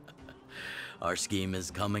 Our scheme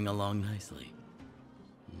is coming along nicely,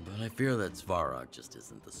 but I fear that Svarog just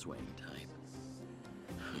isn't the swaying type.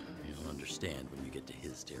 You'll understand when you get to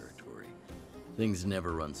his territory. Things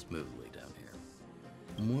never run smoothly down here.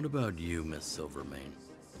 And what about you, Miss Silvermane?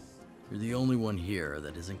 You're the only one here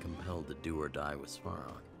that isn't compelled to do or die with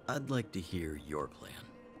Svarog. I'd like to hear your plan.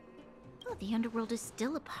 Oh, the Underworld is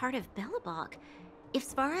still a part of Belobog. If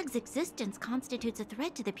Svarog's existence constitutes a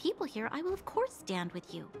threat to the people here, I will of course stand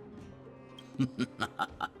with you.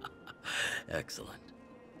 Excellent.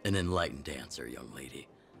 An enlightened answer, young lady.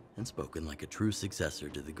 And spoken like a true successor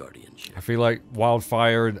to the guardianship. I feel like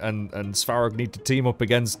Wildfire and Svarog need to team up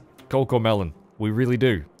against Coco Melon. We really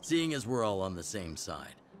do. Seeing as we're all on the same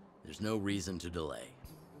side, there's no reason to delay.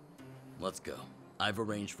 Let's go. I've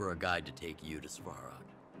arranged for a guide to take you to Svarog.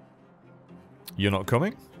 You're not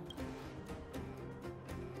coming?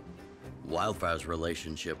 Wildfire's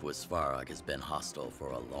relationship with Svarog has been hostile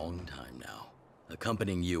for a long time now.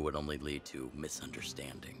 Accompanying you would only lead to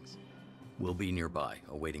misunderstandings. We'll be nearby,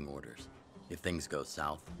 awaiting orders. If things go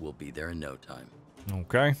south, we'll be there in no time.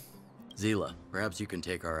 Okay. Zila, perhaps you can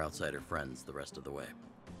take our outsider friends the rest of the way.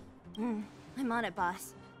 I'm on it,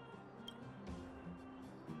 boss.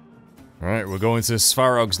 Alright, we're going to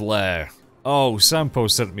Svarog's lair. Oh, Sampo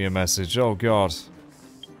sent me a message. Oh god.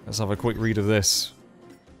 Let's have a quick read of this.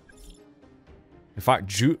 In fact,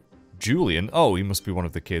 Julian? Oh, he must be one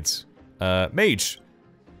of the kids. Mage!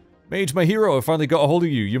 Mage, my hero, I finally got a hold of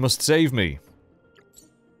you. You must save me.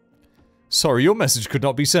 Sorry, your message could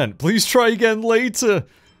not be sent. Please try again later.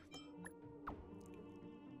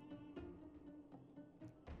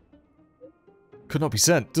 Could not be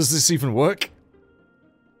sent. Does this even work?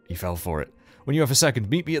 He fell for it. When you have a second,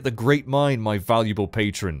 meet me at the Great Mine, my valuable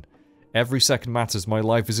patron. Every second matters. My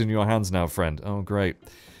life is in your hands now, friend. Oh, great.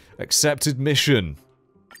 Accepted mission.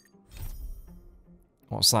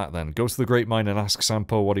 What's that, then? Go to the Great Mine and ask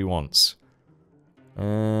Sampo what he wants.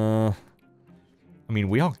 I mean,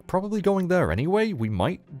 we are probably going there anyway. We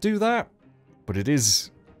might do that. But it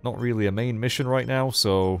is not really a main mission right now,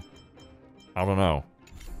 so... I don't know.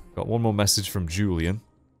 Got one more message from Julian.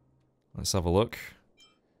 Let's have a look.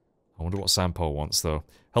 I wonder what Sampo wants, though.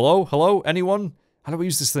 Hello? Hello? Anyone? How do I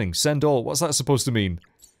use this thing? Send all. What's that supposed to mean?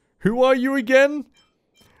 Who are you again?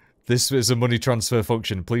 This is a money transfer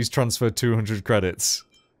function. Please transfer 200 credits.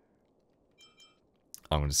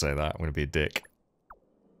 I'm going to say that. I'm going to be a dick.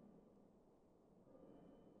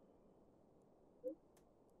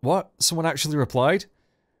 What? Someone actually replied?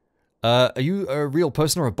 Are you a real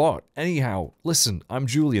person or a bot? Anyhow, listen, I'm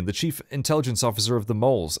Julian, the Chief Intelligence Officer of the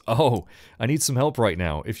Moles. Oh, I need some help right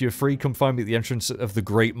now. If you're free, come find me at the entrance of the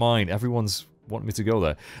Great Mine. Everyone's wanting me to go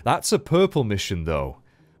there. That's a purple mission, though.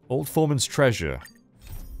 Old Foreman's Treasure.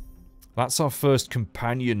 That's our first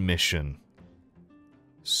companion mission.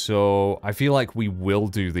 So, I feel like we will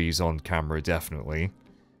do these on camera, definitely.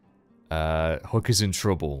 Hook is in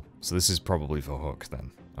trouble. So this is probably for Hook, then.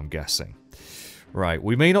 I'm guessing. Right,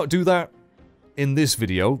 we may not do that in this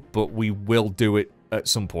video, but we will do it at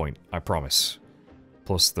some point, I promise.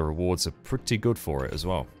 Plus, the rewards are pretty good for it as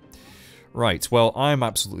well. Right, well, I'm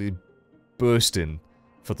absolutely bursting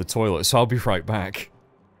for the toilet, so I'll be right back.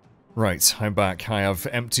 Right, I'm back. I have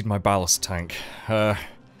emptied my ballast tank. Okay.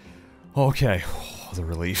 Oh, the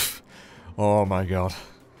relief. Oh my god.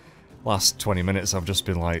 Last 20 minutes I've just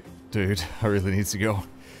been like, dude, I really need to go.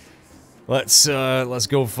 Let's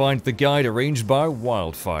go find the guide arranged by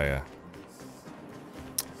Wildfire.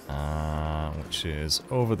 Which is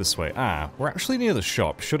over this way. We're actually near the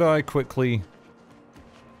shop. Should I quickly...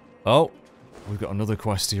 Oh, we've got another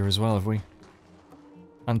quest here as well, have we?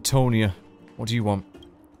 Antonia, what do you want?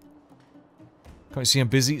 Can't you see I'm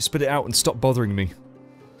busy? Spit it out and stop bothering me.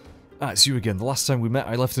 It's you again. The last time we met,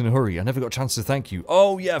 I left in a hurry. I never got a chance to thank you.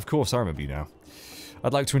 Oh, yeah, of course, I remember you now.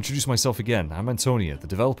 I'd like to introduce myself again. I'm Antonia, the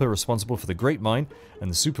developer responsible for the Great Mine and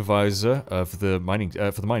the supervisor of the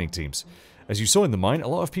mining teams. As you saw in the mine, a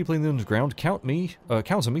lot of people in the underground count on me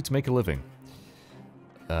to make a living.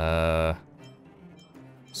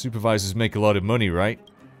 Supervisors make a lot of money, right?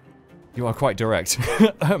 You are quite direct.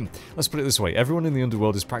 Let's put it this way. Everyone in the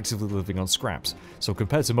underworld is practically living on scraps, so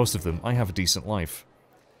compared to most of them, I have a decent life.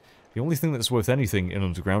 The only thing that's worth anything in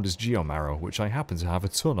underground is geomarrow, which I happen to have a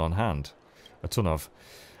ton on hand. A ton of.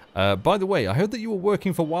 By the way, I heard that you were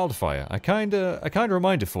working for Wildfire. A kind of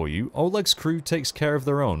reminder for you. Oleg's crew takes care of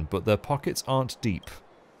their own, but their pockets aren't deep.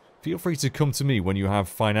 Feel free to come to me when you have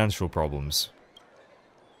financial problems.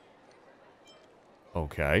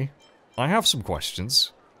 Okay. I have some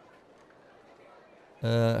questions.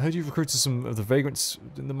 Heard you've recruited some of the vagrants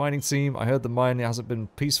in the mining team. I heard the mine hasn't been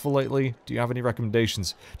peaceful lately. Do you have any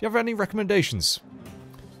recommendations? Do you have any recommendations?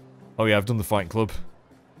 Oh yeah, I've done the Fight Club.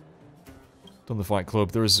 Done the Fight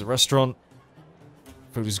Club. There is a restaurant.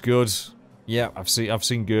 Food is good. Yeah, I've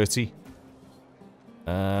seen Gertie.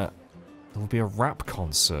 There will be a rap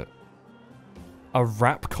concert. A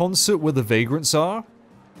rap concert where the vagrants are?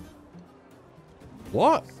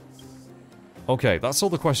 What? Okay, that's all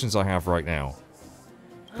the questions I have right now.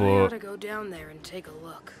 I ought to go down there and take a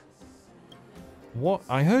look. What?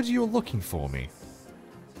 I heard you were looking for me.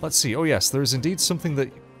 Let's see. Oh yes, there is indeed something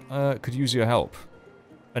that could use your help.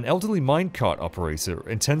 An elderly minecart operator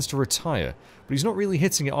intends to retire, but he's not really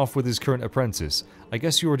hitting it off with his current apprentice. I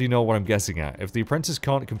guess you already know what I'm getting at. If the apprentice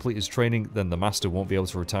can't complete his training, then the master won't be able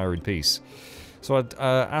to retire in peace. So I'd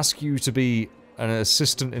ask you to be an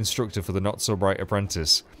assistant instructor for the not-so-bright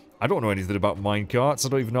apprentice. I don't know anything about minecarts. I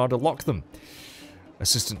don't even know how to lock them.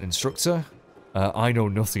 Assistant instructor? I know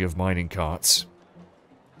nothing of mining carts.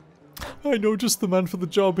 I know just the man for the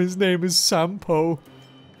job. His name is Sampo.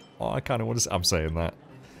 Oh, I kind of want to... I'm saying that.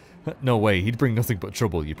 No way, he'd bring nothing but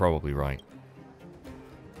trouble, you're probably right.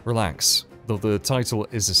 Relax. Though the title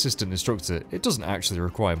is Assistant Instructor, it doesn't actually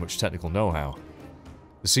require much technical know-how.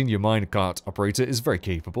 The senior minecart operator is very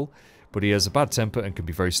capable, but he has a bad temper and can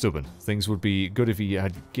be very stubborn. Things would be good if he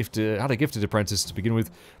had a gifted apprentice to begin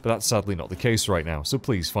with, but that's sadly not the case right now, so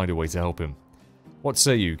please find a way to help him. What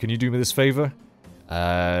say you? Can you do me this favor?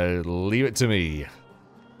 Leave it to me.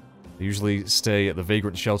 I usually stay at the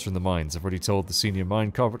vagrant shelter in the mines. I've already told the senior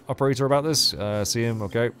mine operator about this. See him,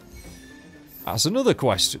 okay. That's another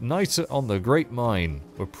quest. Night on the Great Mine.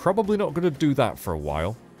 We're probably not going to do that for a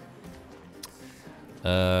while.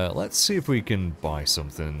 Let's see if we can buy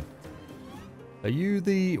something. Are you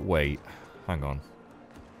the... Wait. Hang on.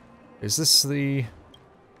 Is this the...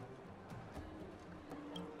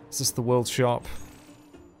 Is this the world shop?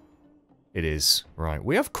 It is. Right.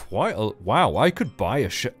 We have quite a... Wow, I could buy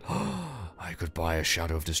a I could buy a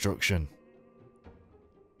Shadow of Destruction.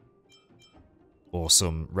 Or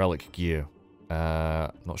some relic gear.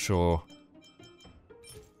 Not sure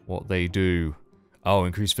what they do. Oh,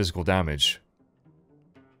 increase physical damage.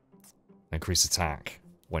 Increase attack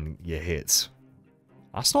when you hit.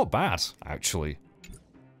 That's not bad, actually.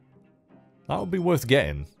 That would be worth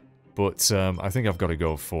getting. But I think I've got to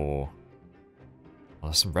go for... Well,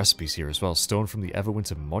 there's some recipes here as well. Stone from the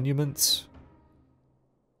Everwinter Monument.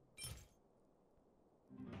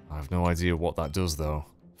 I have no idea what that does, though.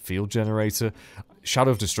 Field generator.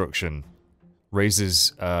 Shadow of Destruction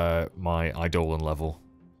raises my Eidolon level.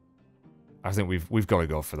 I think we've got to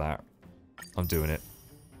go for that. I'm doing it.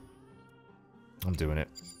 I'm doing it.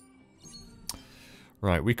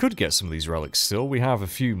 Right, we could get some of these relics still. We have a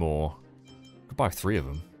few more. Could buy 3 of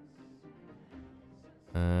them.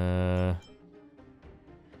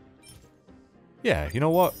 Yeah, you know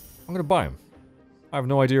what? I'm gonna buy them. I have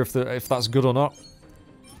no idea if that's good or not.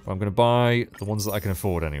 But I'm gonna buy the ones that I can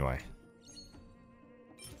afford anyway.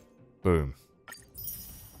 Boom.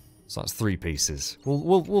 So that's 3 pieces.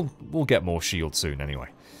 We'll get more shield soon anyway.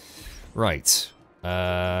 Right.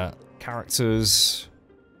 Characters.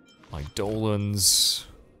 Eidolons.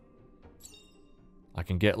 I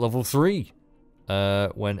can get level 3.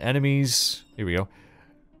 When enemies... Here we go.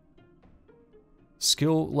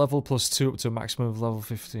 Skill level +2 up to a maximum of level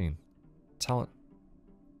 15. Talent.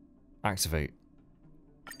 Activate.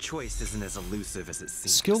 Choice isn't as elusive as it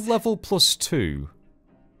seems. Skill level +2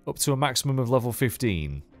 up to a maximum of level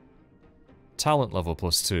 15. Talent level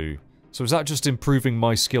 +2. So is that just improving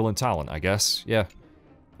my skill and talent, I guess? Yeah.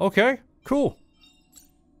 Okay, cool.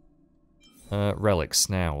 Relics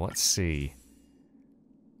now, let's see.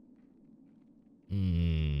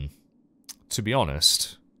 To be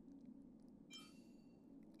honest,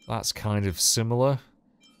 that's kind of similar.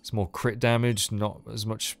 It's more crit damage, not as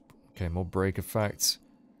much... Okay, more break effect.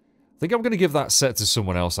 I think I'm going to give that set to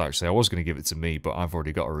someone else, actually. I was going to give it to me, but I've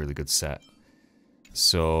already got a really good set.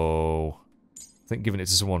 So... I think giving it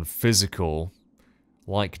to someone physical,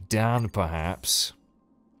 like Dan, perhaps.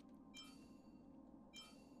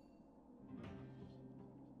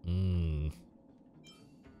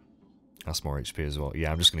 That's more HP as well.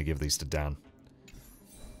 Yeah, I'm just going to give these to Dan.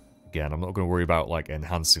 Again, I'm not going to worry about, like,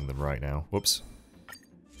 enhancing them right now. Whoops.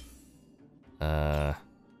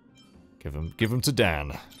 Give them to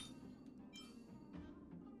Dan.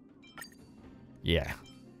 Yeah.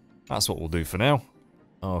 That's what we'll do for now.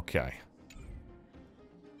 Okay.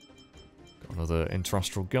 Got another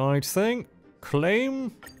Interastral Guide thing.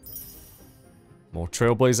 Claim. More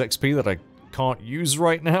Trailblaze XP that I can't use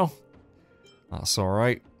right now. That's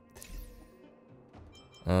alright.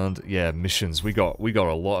 And yeah, missions. We got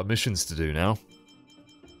a lot of missions to do now.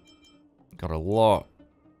 Got a lot.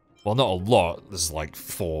 Well, not a lot. There's like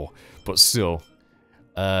 4, but still.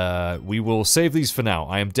 We will save these for now.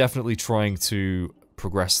 I am definitely trying to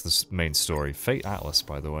progress this main story. Fate Atlas,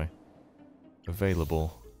 by the way.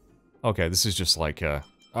 Available. Okay, this is just like a...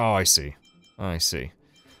 Oh, I see. I see.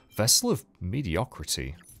 Vessel of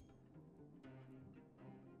Mediocrity.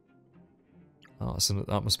 Oh,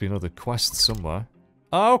 that must be another quest somewhere.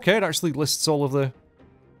 Oh, okay, it actually lists all of the...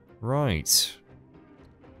 Right.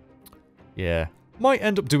 Yeah. Might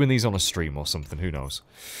end up doing these on a stream or something, who knows.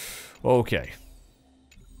 Okay.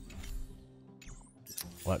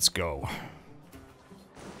 Let's go.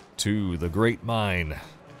 To the Great Mine.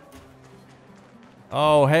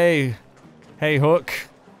 Oh, hey. Hey, Hook.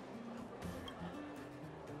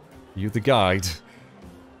 You the guide.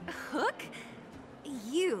 Hook?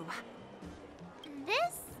 You.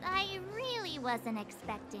 This I really wasn't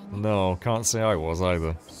expecting. No, can't say I was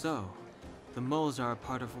either. So, the moles are a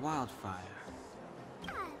part of Wildfire.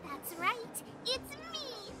 That's right. It's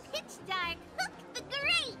me, Pitch Dark Hook the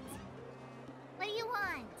Great. What do you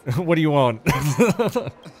want? What do you want?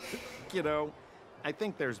 You know, I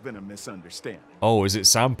think there's been a misunderstanding. Oh, is it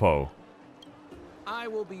Sampo? I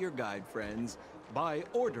will be your guide, friends, by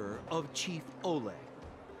order of Chief Ole.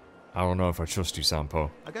 I don't know if I trust you,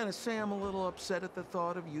 Sampo. I gotta say I'm a little upset at the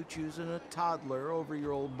thought of you choosing a toddler over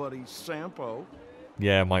your old buddy Sampo.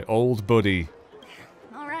 Yeah, my old buddy.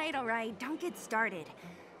 All right, don't get started.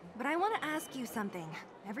 But I want to ask you something.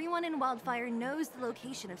 Everyone in Wildfire knows the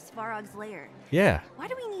location of Svarog's lair. Yeah. Why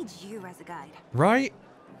do we need you as a guide? Right?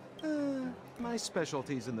 My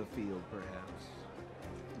specialty's in the field, perhaps.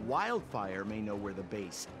 Wildfire may know where the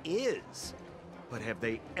base is, But have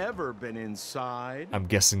they ever been inside? I'm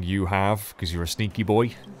guessing you have, because you're a sneaky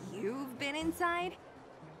boy. You've been inside?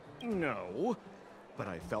 No. But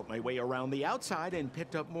I felt my way around the outside and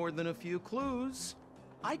picked up more than a few clues.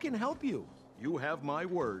 I can help you. You have my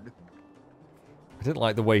word. I didn't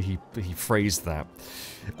like the way he phrased that.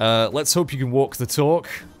 Let's hope you can walk the talk.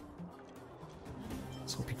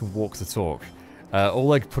 Let's hope you can walk the talk.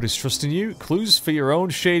 Oleg put his trust in you. Clues for your own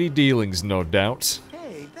shady dealings, no doubt.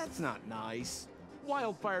 Hey, that's not nice.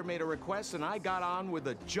 Wildfire made a request and I got on with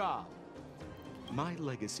a job. My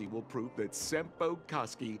legacy will prove that Sempo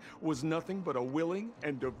Koski was nothing but a willing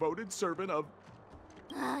and devoted servant of...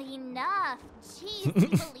 Oh, enough. Jeez, we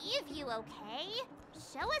believe you, okay?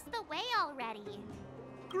 Show us the way already.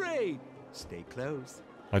 Great. Stay close.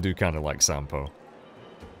 I do kind of like Sampo.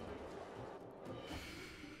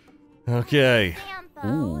 Okay. Sampo,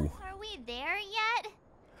 Ooh. are we there yet?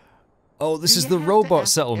 Oh, this is Do the you have to robot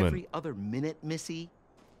ask settlement. Every other minute, Missy.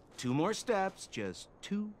 2 more steps, just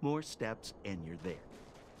 2 more steps, and you're there.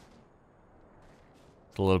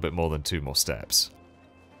 A little bit more than 2 more steps.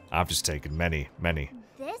 I've just taken many, many.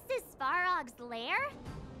 This is Svarog's lair?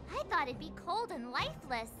 I thought it'd be cold and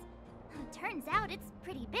lifeless. Turns out it's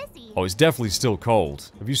pretty busy. Oh, it's definitely still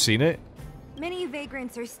cold. Have you seen it? Many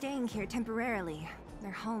vagrants are staying here temporarily.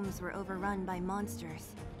 Their homes were overrun by monsters.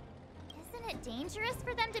 Isn't it dangerous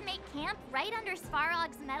for them to make camp right under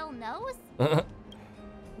Svarog's metal nose?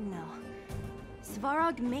 No.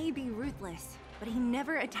 Svarog may be ruthless, but he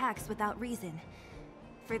never attacks without reason.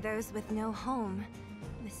 For those with no home,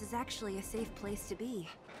 this is actually a safe place to be.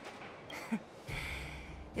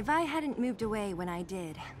 If I hadn't moved away when I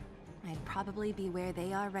did, I'd probably be where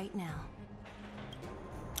they are right now.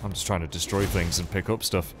 I'm just trying to destroy things and pick up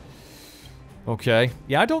stuff. Okay.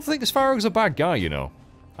 Yeah, I don't think Svarog's a bad guy, you know.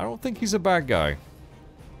 I don't think he's a bad guy.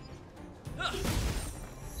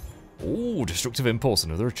 Ooh, Destructive Impulse,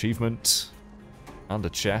 another achievement. And a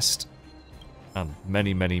chest. And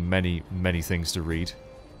many, many, many, many things to read.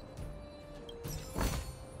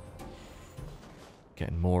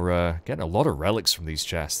 Getting a lot of relics from these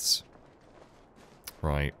chests.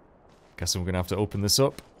 Right. Guess I'm gonna have to open this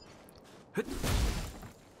up.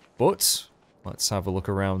 But, let's have a look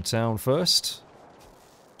around town first.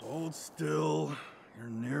 Hold still. You're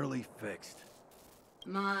nearly fixed.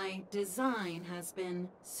 My design has been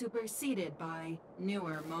superseded by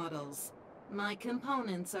newer models. My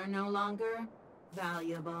components are no longer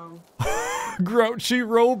valuable. Grouchy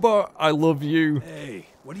robot, I love you. Hey,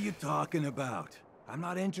 what are you talking about? I'm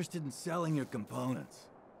not interested in selling your components.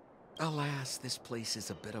 Alas, this place is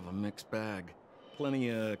a bit of a mixed bag. Plenty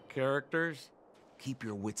of characters. Keep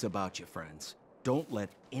your wits about you, friends. Don't let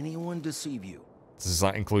anyone deceive you. Does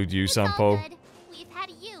that include you, It's Sampo? all good. We've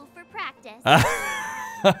had you for practice.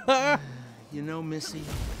 You know, Missy,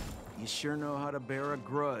 you sure know how to bear a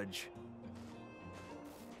grudge.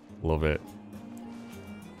 Love it.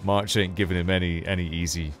 March ain't giving him any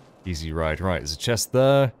easy ride. Right, there's a chest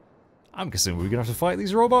there. I'm guessing we're gonna have to fight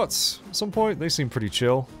these robots at some point. They seem pretty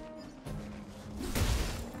chill.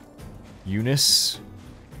 Eunice.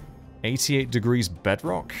 88 degrees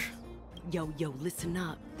bedrock. Yo, listen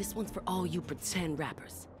up. This one's for all you pretend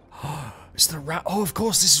rappers. It's the rap. Oh, of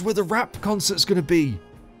course, this is where the rap concert's gonna be.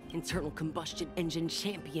 Internal combustion engine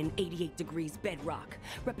champion, 88 degrees bedrock.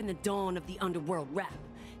 Repping the dawn of the underworld rap.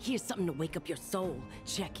 Here's something to wake up your soul.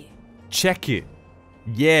 Check it. Check it.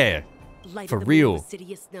 Yeah. Light For of the real. blue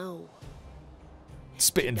city of snow.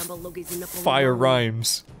 Spitting Dumbo gazing up on the fire road.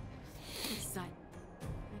 rhymes. Side.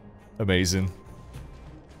 Amazing.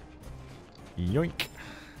 Yoink.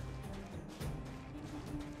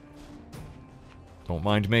 Don't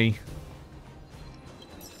mind me.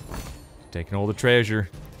 Taking all the treasure.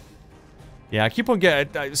 Yeah, I keep on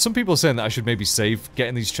getting... some people are saying that I should maybe save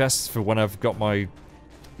getting these chests for when I've got my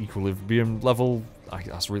equilibrium level.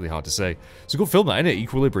 That's really hard to say. It's a good film, that, isn't it?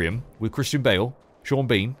 Equilibrium, with Christian Bale, Sean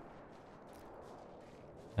Bean.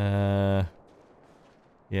 Yeah,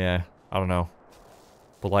 I don't know.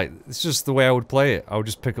 But, like, it's just the way I would play it. I would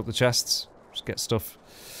just pick up the chests. Just get stuff.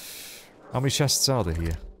 How many chests are there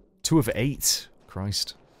here? 2 of 8.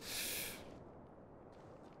 Christ.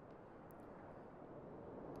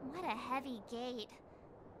 What a heavy gate.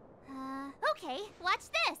 Okay, watch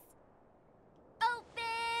this.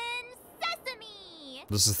 Open sesame!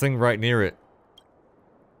 There's a thing right near it.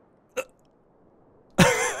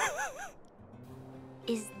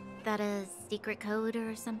 Is that a secret code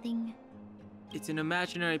or something? It's an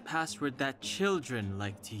imaginary password that children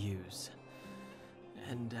like to use.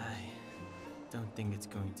 And I don't think it's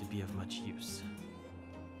going to be of much use.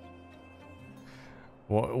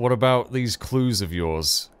 What about these clues of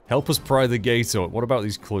yours? Help us pry the gate up. What about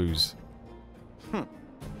these clues?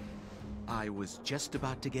 I was just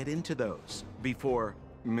about to get into those before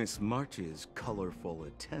Miss March's colorful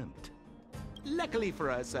attempt. Luckily for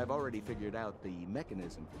us, I've already figured out the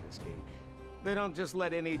mechanism for this gate. They don't just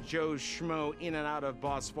let any Joe Schmo in and out of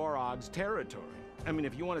Boss Farog's territory. I mean,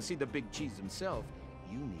 if you want to see the big cheese himself,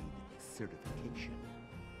 you need certification.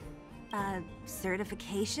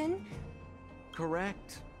 Certification?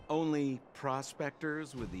 Correct. Only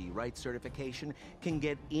prospectors with the right certification can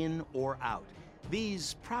get in or out.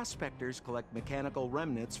 These prospectors collect mechanical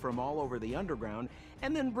remnants from all over the underground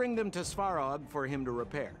and then bring them to Svarog for him to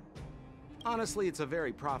repair. Honestly, it's a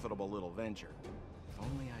very profitable little venture. If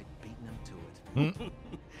only I'd beaten them to it.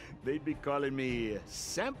 They'd be calling me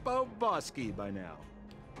Sempo Bosky by now.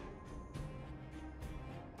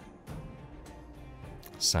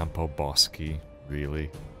 Sampo Bosky, really?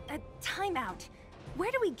 Time out.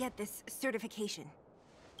 Where do we get this certification?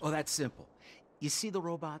 Oh, that's simple. You see the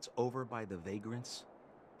robots over by the Vagrants?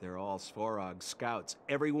 They're all Svarog scouts.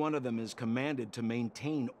 Every one of them is commanded to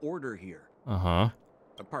maintain order here. Uh-huh.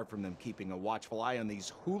 Apart from them keeping a watchful eye on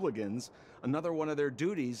these hooligans, another one of their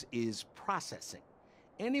duties is processing.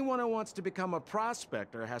 Anyone who wants to become a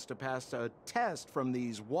prospector has to pass a test from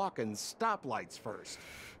these walking stoplights first.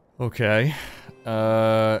 Okay.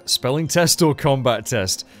 Spelling test or combat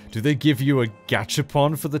test? Do they give you a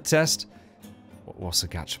gachapon for the test? What's a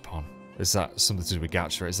gachapon? Is that something to do with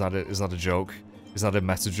gacha? Is that a joke? Is that a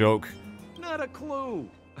meta joke? Not a clue.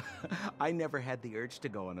 I never had the urge to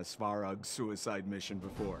go on a Svarog suicide mission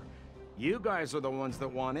before. You guys are the ones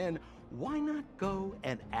that want in. Why not go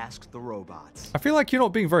and ask the robots? I feel like you're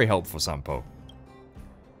not being very helpful, Sampo.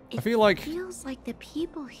 I feel like... It feels like the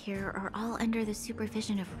people here are all under the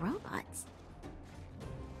supervision of robots.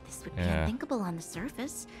 This would be unthinkable on the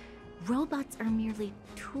surface. Robots are merely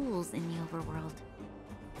tools in the overworld.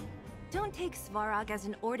 Don't take Svarog as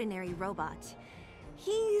an ordinary robot.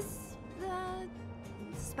 He's,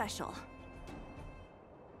 special.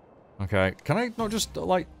 Okay, can I not just,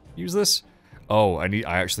 like, use this? Oh, I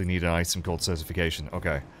actually need an item called certification.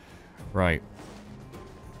 Okay. Right.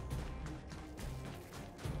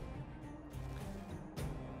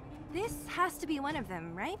 This has to be one of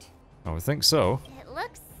them, right? I would think so. It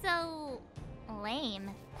looks so lame.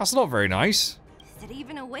 That's not very nice. Is it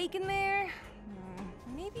even awake in there?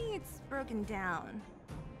 Maybe it's broken down.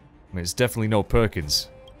 I mean, it's definitely no Perkins.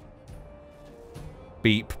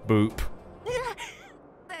 Beep, boop.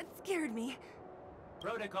 That scared me.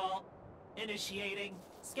 Protocol. Initiating.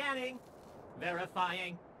 Scanning.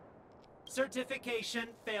 Verifying. Certification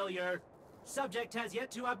failure. Subject has yet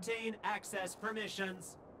to obtain access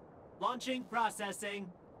permissions. Launching processing.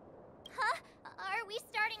 Huh? Are we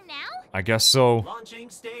starting now? I guess so. Launching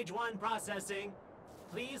stage 1 processing.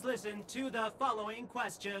 Please listen to the following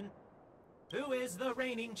question. Who is the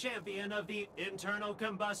reigning champion of the Internal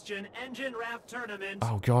Combustion Engine Rap Tournament?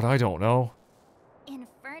 Oh god, I don't know.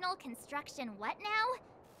 Infernal construction what now?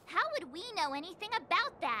 How would we know anything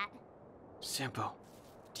about that? Sampo,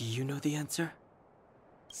 do you know the answer?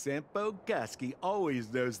 Sampo Gaski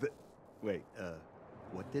always knows that... Wait,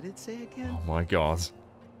 what did it say again? Oh my god.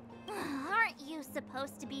 Aren't you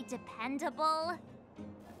supposed to be dependable?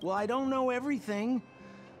 Well, I don't know everything.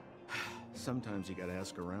 Sometimes you gotta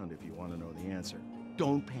ask around if you want to know the answer.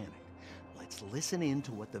 Don't panic. Let's listen in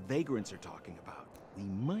to what the Vagrants are talking about. We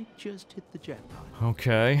might just hit the jackpot.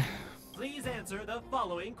 Okay. Please answer the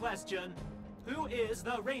following question. Who is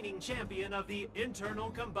the reigning champion of the Internal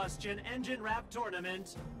Combustion Engine Rap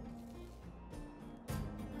Tournament?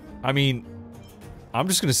 I mean, I'm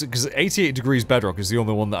just gonna say, because 88 Degrees Bedrock is the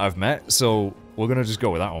only one that I've met, so we're gonna just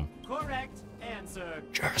go with that one. Correct answer.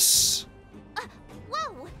 Yes!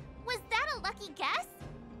 Whoa! Was that a lucky guess?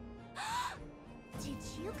 Did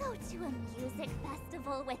you go to a music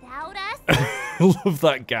festival without us? I love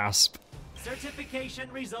that gasp.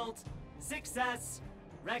 Certification result. Success.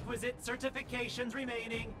 Requisite certifications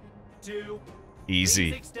remaining. 2.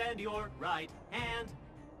 Easy. Please extend your right hand.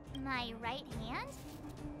 My right hand?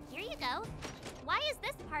 Here you go. Why is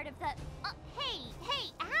this part of the...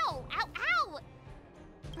 hey, ow, ow, ow!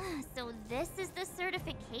 So this is the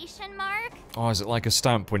certification mark? Oh, is it like a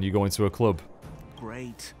stamp when you go into a club?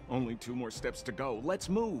 Great. Only 2 more steps to go. Let's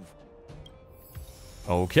move.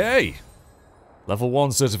 Okay. Level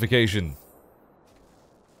 1 certification.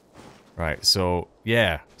 Right, so,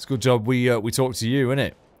 yeah. It's a good job we talked to you,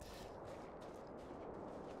 innit?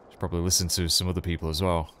 Should probably listen to some other people as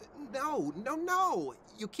well. No!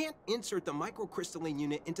 You can't insert the microcrystalline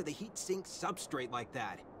unit into the heat sink substrate like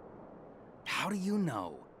that. How do you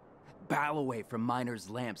know? Balloway from Miner's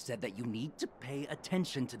Lamp said that you need to pay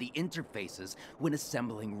attention to the interfaces when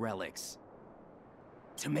assembling relics.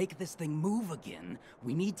 To make this thing move again,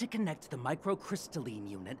 we need to connect the microcrystalline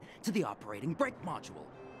unit to the operating brake module.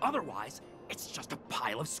 Otherwise, it's just a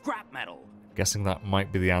pile of scrap metal. Guessing that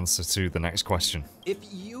might be the answer to the next question. If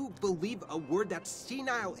you believe a word that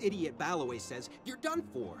senile idiot Balloway says, you're done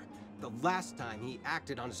for. The last time he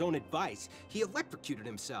acted on his own advice, he electrocuted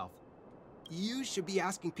himself. You should be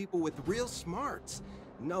asking people with real smarts.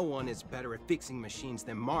 No one is better at fixing machines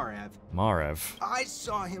than Marev. Marev? I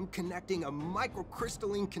saw him connecting a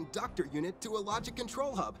microcrystalline conductor unit to a logic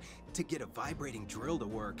control hub to get a vibrating drill to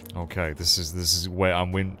work. Okay, this is where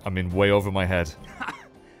I'm in way over my head.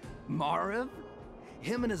 Marev?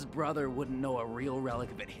 Him and his brother wouldn't know a real relic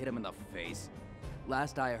if it hit him in the face.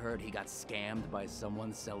 Last I heard, he got scammed by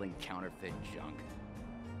someone selling counterfeit junk.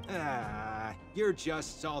 Ah, you're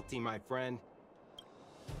just salty, my friend.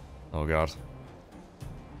 Oh god.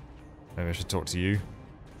 Maybe I should talk to you.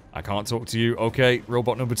 I can't talk to you. Okay,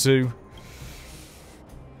 robot number 2.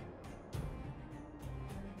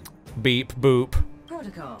 Beep, boop.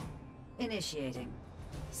 Protocol. Initiating.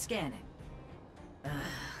 Scanning. Ugh,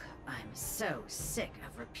 I'm so sick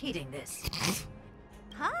of repeating this.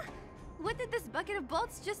 Huh? What did this bucket of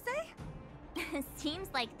bolts just say? Seems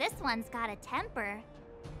like this one's got a temper.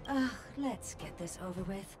 Ugh, let's get this over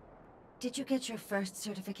with. Did you get your first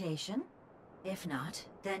certification? If not,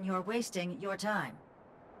 then you're wasting your time.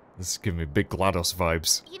 This is giving me big GLaDOS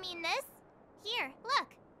vibes. You mean this? Here,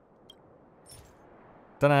 look.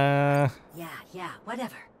 Ta-da! Yeah,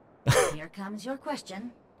 whatever. Here comes your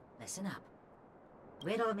question. Listen up.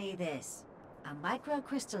 Riddle me this. A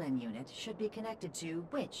microcrystalline unit should be connected to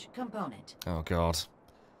which component? Oh god.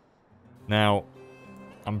 Now,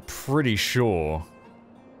 I'm pretty sure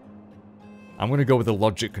I'm gonna go with the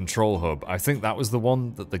logic control hub. I think that was the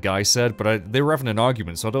one that the guy said, but they were having an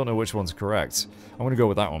argument, so I don't know which one's correct. I'm gonna go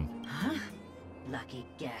with that one. Huh? Lucky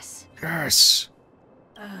guess. Yes!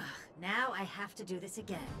 Ugh, now I have to do this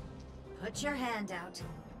again. Put your hand out.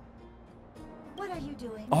 What are you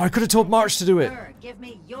doing? Oh, I could have told March to do it! Sir, give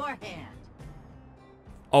me your hand.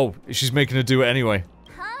 Oh, she's making her do it anyway.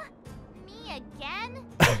 Huh? Me again?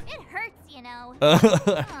 It hurts, you know.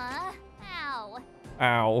 Ow.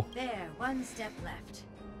 Ow. There, one step left.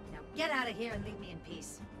 Now get out of here and leave me in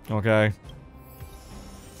peace. Okay.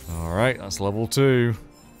 Alright, that's level 2.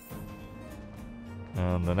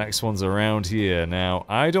 And the next one's around here. Now,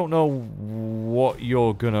 I don't know what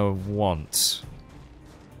you're gonna want.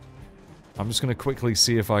 I'm just gonna quickly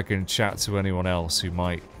see if I can chat to anyone else who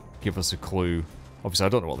might give us a clue. Obviously, I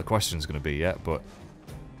don't know what the question's gonna be yet, but...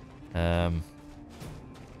 can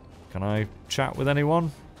I chat with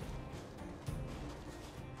anyone?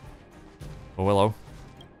 Oh, hello.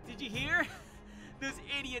 Did you hear? Those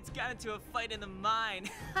idiots got into a fight in the mine.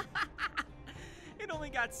 It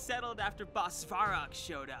only got settled after Boss Svarog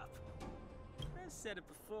showed up. I said it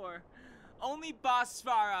before. Only Boss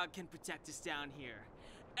Svarog can protect us down here.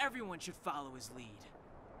 Everyone should follow his lead.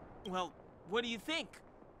 Well, what do you think?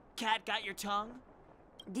 Cat got your tongue?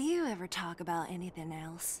 Do you ever talk about anything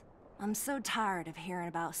else? I'm so tired of hearing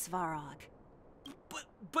about Svarog.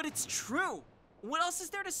 But it's true. What else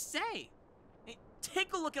is there to say? Hey,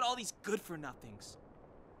 take a look at all these good-for-nothings.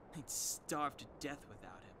 I'd starve to death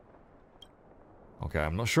without him. Okay,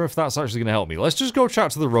 I'm not sure if that's actually going to help me. Let's just go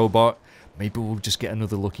chat to the robot. Maybe we'll just get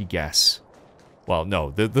another lucky guess. Well,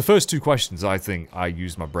 no. The first 2 questions, I think I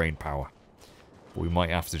used my brain power. But we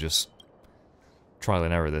might have to just trial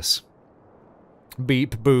and error this.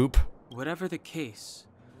 Beep, boop. Whatever the case,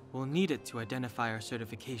 we'll need it to identify our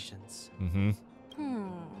certifications. Mm-hmm.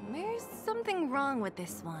 There's something wrong with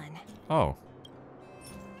this one. Oh.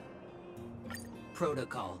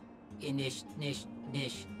 Protocol.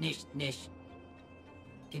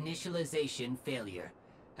 Initialization failure.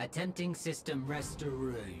 Attempting system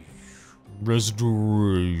restoration.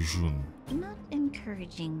 Restoration. Not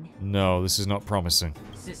encouraging. No, this is not promising.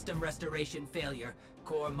 System restoration failure.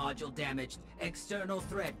 Core module damaged. External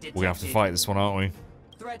threat detected. We have to fight this one, aren't we?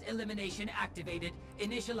 Threat elimination activated.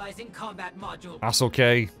 Initializing combat module. That's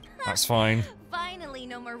okay. That's fine. Finally,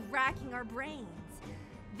 no more racking our brains.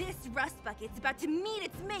 This rust bucket's about to meet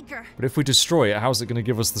its maker. But if we destroy it, how's it going to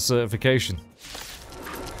give us the certification?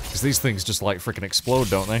 Because these things just like freaking explode,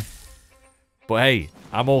 don't they? But hey,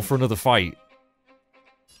 I'm all for another fight.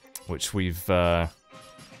 Which we've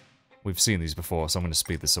seen these before, so I'm going to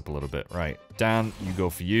speed this up a little bit. Right, Dan, you go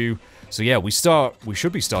for you. So yeah, we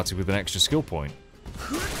should be starting with an extra skill point.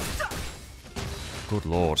 Good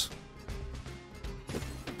lord.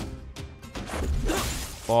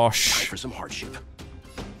 Bosh. For some hardship.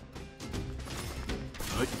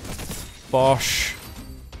 Bosh.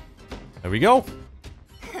 There we go.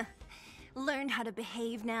 Learned how to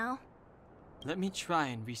behave now. Let me try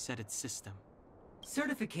and reset its system.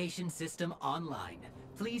 Certification system online.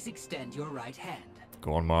 Please extend your right hand.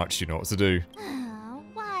 Go on, March. You know what to do.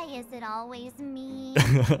 Why is it always me?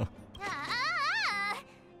 How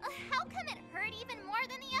come it hurt even more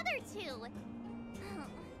than the other two?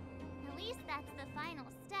 At least that's the final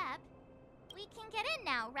step. We can get in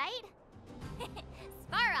now, right?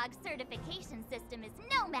 Svarog's certification system is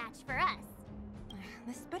no match for us.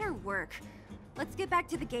 This better work. Let's get back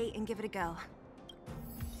to the gate and give it a go.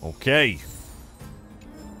 Okay.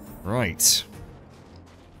 Right.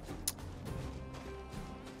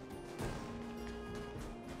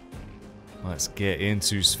 Let's get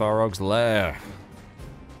into Svarog's lair.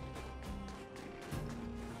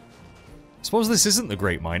 Suppose this isn't the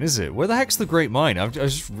Great Mine, is it? Where the heck's the Great Mine? I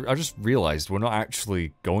just realized we're not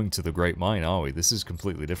actually going to the Great Mine, are we? This is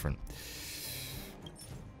completely different.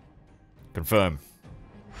 Confirm.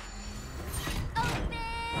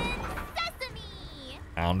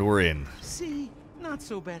 And we're in. See, not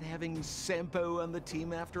so bad having Sampo on the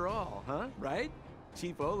team after all, huh? Right?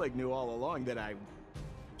 Chief Oleg knew all along that I...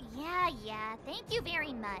 Yeah, thank you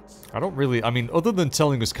very much. I don't really, I mean, other than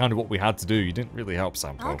telling us kind of what we had to do, you didn't really help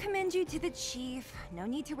Sampo. I'll commend you to the chief. No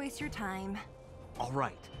need to waste your time. All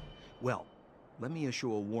right. Well, let me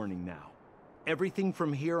issue a warning now. Everything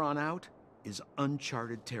from here on out is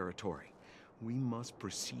uncharted territory. We must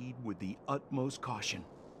proceed with the utmost caution.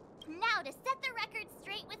 Now to set the record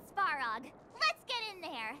straight with Svarog. Let's get in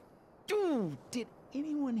there. Dude, did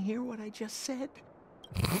anyone hear what I just said?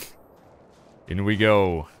 In we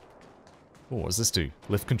go. Oh, what does this do?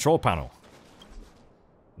 Lift control panel.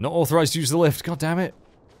 Not authorized to use the lift. God damn it.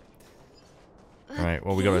 Right,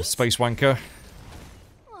 well, we got a space wanker.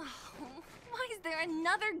 Oh, why is there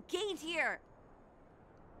another gate here?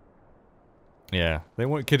 Yeah, they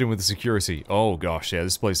weren't kidding with the security. Oh gosh, yeah,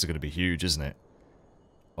 this place is going to be huge, isn't it?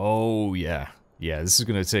 Oh yeah. Yeah, this is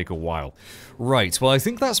going to take a while. Right, well, I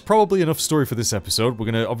think that's probably enough story for this episode.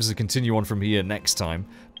 We're going to obviously continue on from here next time.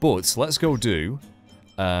 But let's go do...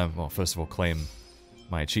 well, first of all, claim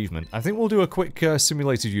my achievement. I think we'll do a quick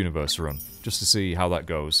simulated universe run, just to see how that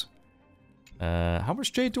goes. How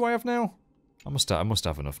much jade do I have now? I must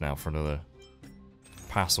have enough now for another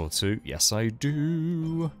pass or two. Yes, I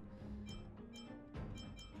do.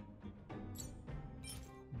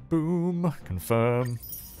 Boom. Confirm.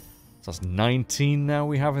 So that's 19 now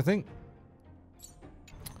we have, I think.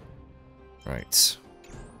 Right.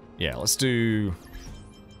 Yeah, let's do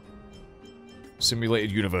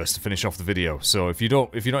simulated universe to finish off the video. So if you're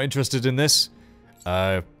not interested in this,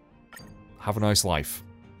 have a nice life.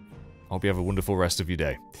 Hope you have a wonderful rest of your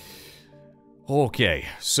day. Okay,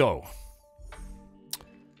 so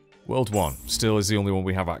World 1 still is the only one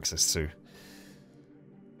we have access to.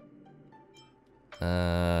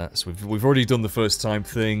 So we've already done the first time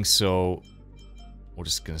thing, so we're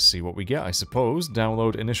just gonna see what we get, I suppose.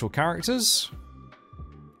 Download initial characters.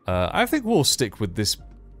 I think we'll stick with this.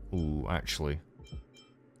 Ooh, actually,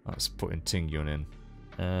 let's put in Tingyun in.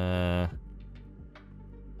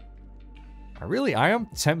 I am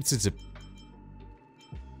tempted to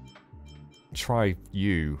try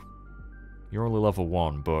you. You're only level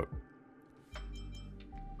 1, but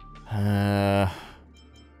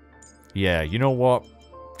yeah, you know what?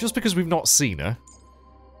 Just because we've not seen her,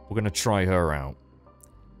 we're gonna try her out.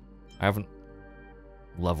 I haven't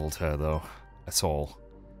leveled her, though, at all.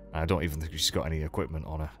 I don't even think she's got any equipment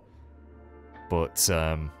on her. But,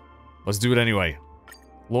 let's do it anyway.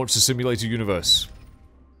 Launch the simulator universe.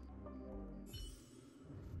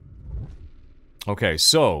 Okay,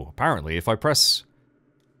 so, apparently, if I press...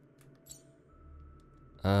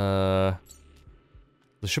 there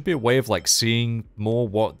should be a way of, like, seeing more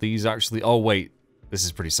what these actually... Oh, wait. This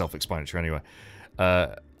is pretty self-explanatory anyway.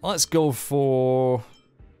 Let's go for...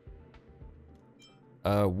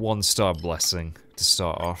 1-star blessing to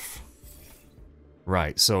start off.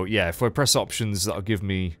 Right, so, yeah, if I press options, that'll give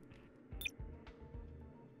me...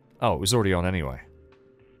 Oh, it was already on anyway.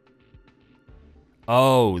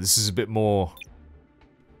 Oh, this is a bit more...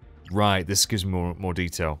 Right, this gives me more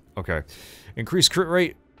detail. Okay. Increase crit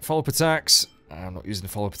rate, follow-up attacks... I'm not using the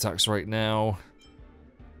follow-up attacks right now.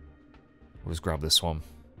 We'll just grab this one.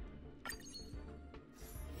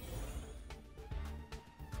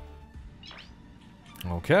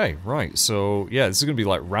 Okay, right. So, yeah, this is going to be,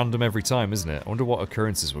 like, random every time, isn't it? I wonder what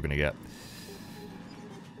occurrences we're going to get.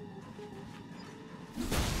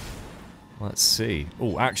 Let's see.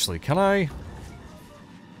 Oh, actually, can I...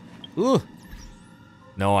 Ugh!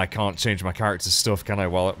 No, I can't change my character's stuff, can I,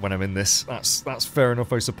 when I'm in this? That's fair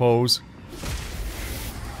enough, I suppose.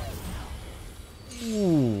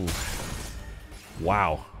 Ooh.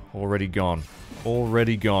 Wow. Already gone.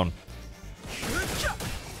 Already gone.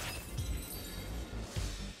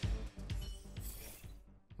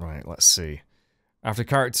 let's see. After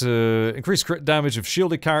character... Increase crit damage of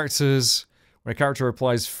shielded characters. When a character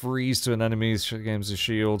applies freeze to an enemy, gains a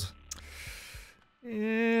shield.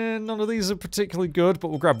 None of these are particularly good, but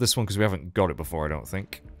we'll grab this one because we haven't got it before, I don't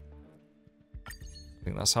think. I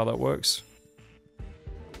think that's how that works.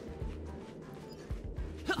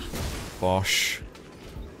 Bosh.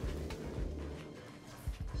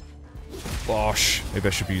 Bosh. Maybe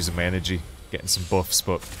I should be using my energy, getting some buffs,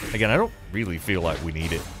 but again, I don't really feel like we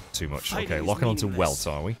need it too much. Okay, locking onto Welt,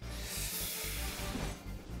 are we?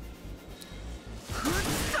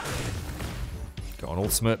 Got an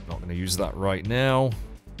ultimate, not going to use that right now.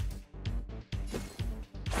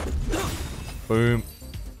 Boom.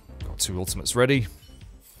 Got 2 ultimates ready.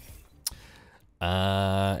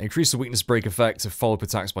 Increase the weakness break effect of follow-up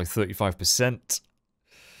attacks by 35%.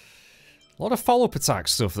 A lot of follow-up attack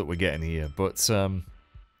stuff that we're getting here, but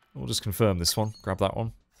we'll just confirm this one. Grab that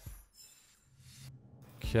one.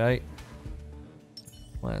 Okay.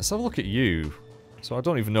 Let's have a look at you. So I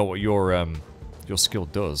don't even know what your skill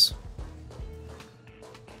does.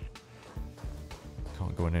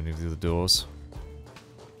 Can't go in any of the other doors.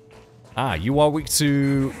 Ah, you are weak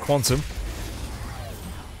to Quantum.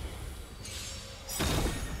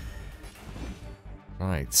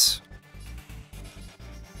 Right.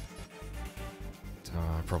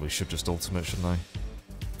 I probably should just ultimate, shouldn't I?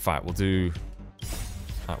 In fact, we'll do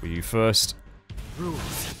that with you first.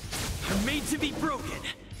 Rules are made to be broken.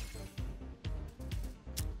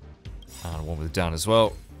 And one with Dan as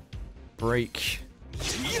well. Break.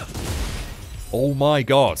 Oh my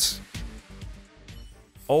god.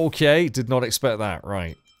 Okay, did not expect that.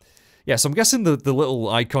 Right. Yeah, so I'm guessing the little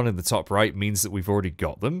icon in the top right means that we've already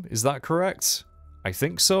got them. Is that correct? I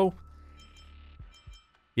think so.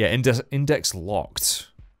 Yeah, index locked.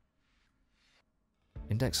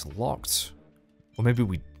 Index locked. Or maybe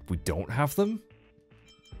we don't have them?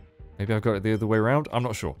 Maybe I've got it the other way around? I'm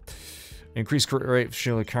not sure. Increase crit rate for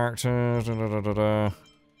shielded characters.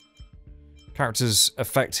 Characters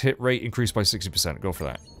effect hit rate increased by 60%. Go for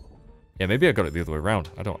that. Yeah, maybe I got it the other way around.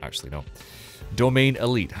 I don't actually know. Domain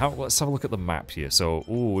elite. Let's have a look at the map here. So,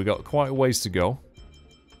 ooh, we got quite a ways to go.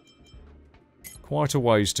 Quite a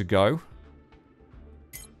ways to go.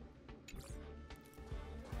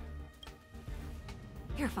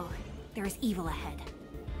 Careful. There is evil ahead.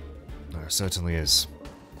 There certainly is.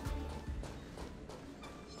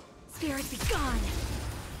 Spirit be gone.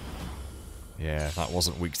 Yeah, that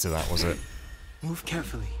wasn't weak to that, was it? Move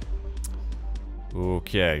carefully.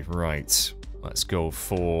 Okay, right. Let's go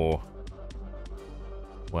for...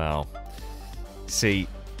 Well... See...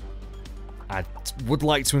 I would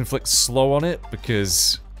like to inflict slow on it,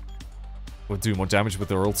 because... we'll do more damage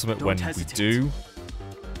with our ultimate when we do.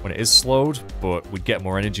 When it is slowed, but we get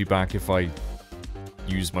more energy back if I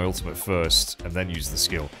use my ultimate first, and then use the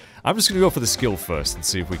skill. I'm just going to go for the skill first, and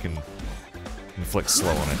see if we can inflict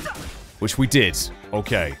slow on it. Which we did.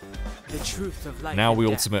 Okay. The truth of life now we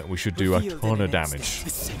and ultimate, we should do a ton of damage. The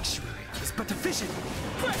sanctuary is but a vision.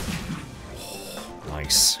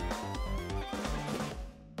 Nice.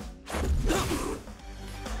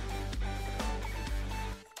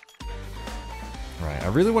 Right, I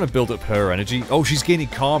really want to build up her energy. Oh, she's gaining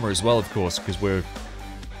karma as well, of course, because we're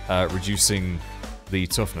reducing the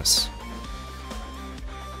toughness.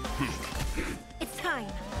 It's time.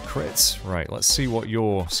 Crits. Right, let's see what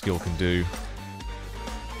your skill can do.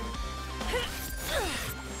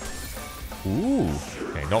 Ooh.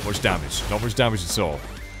 Okay, not much damage. Not much damage at all.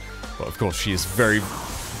 But of course, she is very,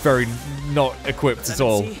 very not equipped at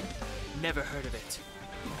all. Never heard of it.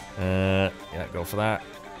 Yeah, go for that.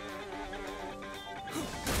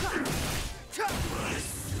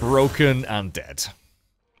 Broken and dead.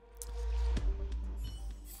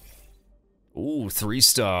 Ooh, 3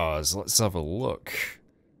 stars. Let's have a look.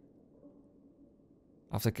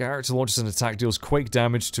 After character launches an attack, deals quake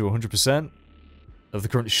damage to 100% of the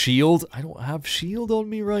current shield. I don't have shield on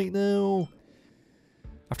me right now.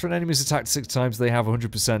 After an enemy is attacked 6 times, they have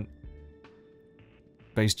 100%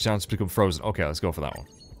 base chance to become frozen. Okay, let's go for that one.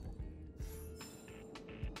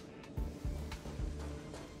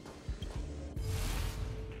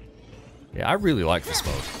 Yeah, I really like this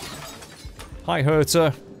mode. Hi,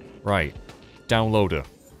 Herta. Right. Downloader.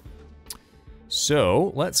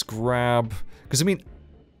 So, let's grab... Because, I mean...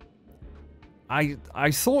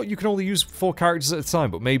 I thought you can only use 4 characters at a time,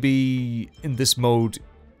 but maybe in this mode,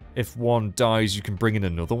 if one dies, you can bring in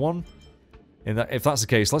another one. And that, if that's the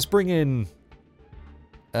case, let's bring in...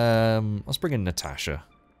 let's bring in Natasha.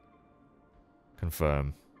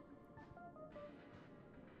 Confirm.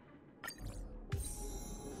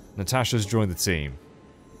 Natasha's joined the team.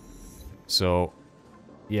 So,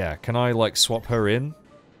 yeah, can I, like, swap her in?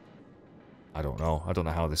 I don't know. I don't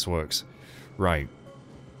know how this works. Right.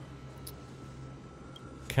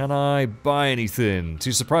 Can I buy anything?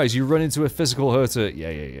 To surprise, you run into a physical hurter.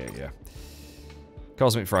 Yeah.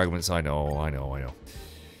 Cosmic fragments, I know.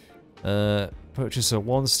 Purchase a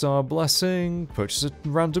 1-star blessing. Purchase a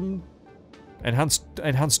random...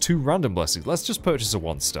 Enhance 2 random blessings. Let's just purchase a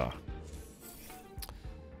 1-star.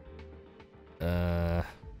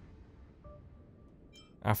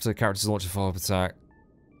 After the characters launch a follow-up attack.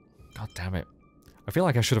 God damn it. I feel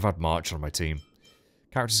like I should have had March on my team.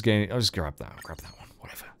 Characters gain... I'll just grab that. I'll grab that one.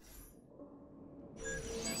 Whatever.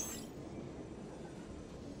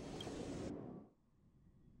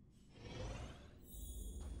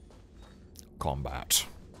 Combat.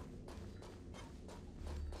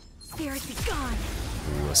 Spirit be gone.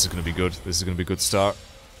 Ooh, this is going to be good. This is going to be a good start.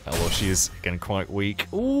 Although she is, again, quite weak.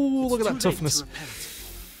 Ooh, look at that toughness.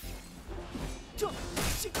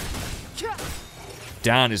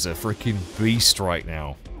 Dan is a freaking beast right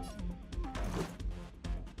now.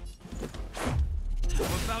 How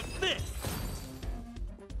about this?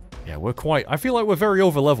 Yeah, we're quite... I feel like we're very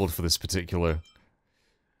over-leveled for this particular...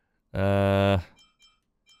 okay,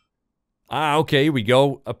 here we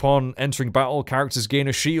go. Upon entering battle, characters gain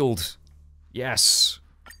a shield. Yes.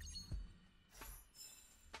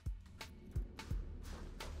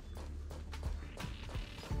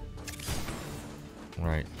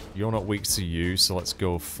 Right, you're not weak to you, so let's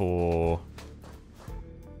go for...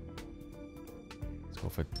 Let's go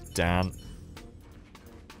for Dan.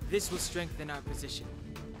 This will strengthen our position.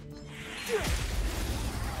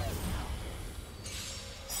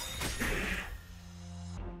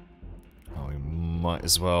 Oh, we might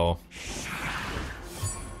as well.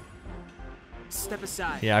 Step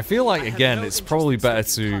aside. Yeah, I feel like, again, it's probably better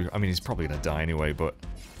to... I mean, he's probably gonna die anyway, but...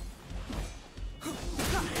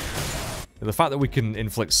 The fact that we can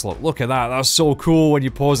inflict slow... Look at that, that's so cool when you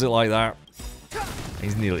pause it like that.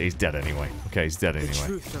 He's dead anyway. Okay, he's dead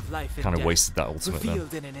anyway. Kind of wasted that ultimate then.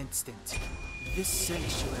 Revealed in an instant. This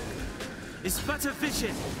sanctuary is but a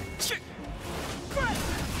vision.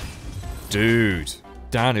 Dude,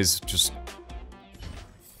 Dan is just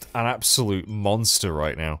an absolute monster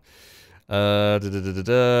right now.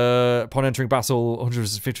 Upon entering battle,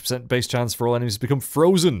 150% base chance for all enemies to become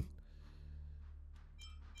frozen.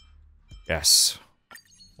 Yes.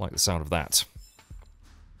 Like the sound of that.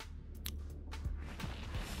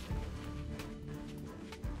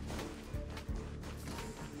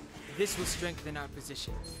 This will strengthen our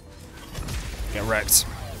position. Get wrecked.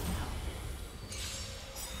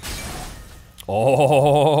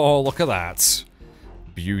 Oh, look at that.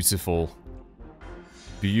 Beautiful.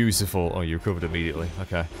 Beautiful. Oh, you recovered immediately.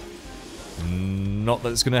 Okay. Not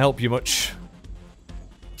that it's going to help you much.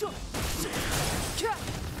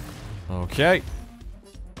 Okay.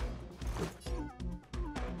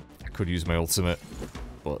 I could use my ultimate,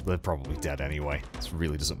 but they're probably dead anyway. This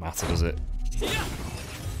really doesn't matter, does it?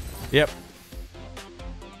 Yep.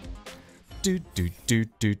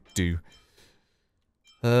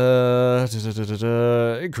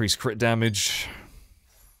 Increase crit damage.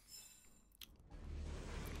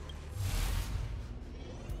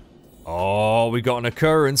 Oh, we got an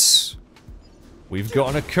occurrence. We've got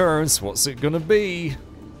an occurrence. What's it gonna be?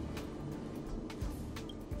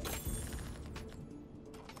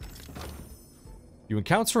 You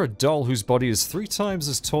encounter a doll whose body is 3 times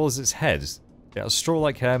as tall as its head. It has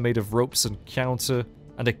straw-like hair made of ropes and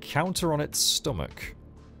a counter on its stomach.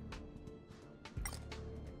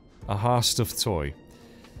 A Aha-stuffed toy.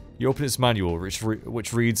 You open its manual,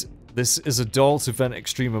 which reads, "This is a doll to vent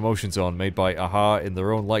extreme emotions on, made by Aha in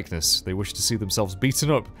their own likeness. They wish to see themselves beaten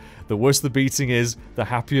up. The worse the beating is, the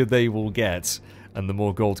happier they will get, and the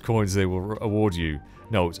more gold coins they will award you.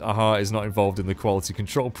 Note, Aha is not involved in the quality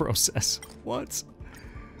control process." What?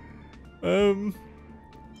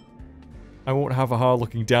 I won't have Aha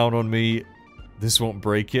looking down on me. This won't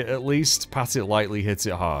break it, at least. Pat it lightly, hit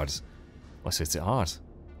it hard. Let's hit it hard.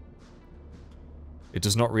 It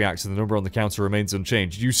does not react, and the number on the counter remains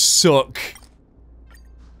unchanged. You suck!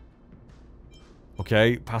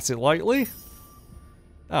 Okay, pat it lightly.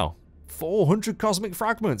 Oh. 400 cosmic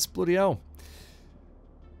fragments! Bloody hell.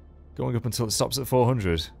 Going up until it stops at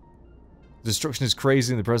 400. The destruction is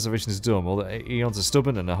crazy and the preservation is dumb. All the eons are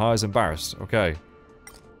stubborn and Aha is embarrassed. Okay.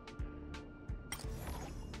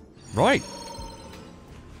 Right.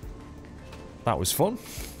 That was fun.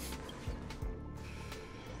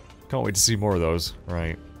 Can't wait to see more of those.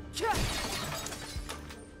 Right.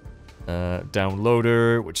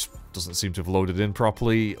 Downloader, which doesn't seem to have loaded in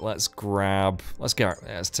properly. Let's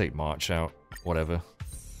take March out. Whatever.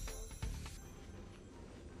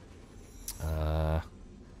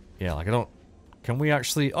 Yeah, like I don't Can we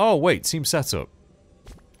actually... Oh, wait, team setup.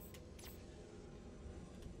 I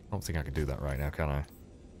don't think I can do that right now, can I?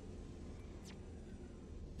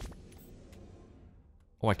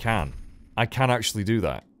 Oh, I can. I can actually do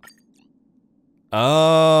that.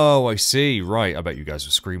 Oh, I see. Right, I bet you guys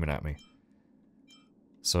were screaming at me.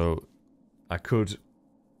 So, I could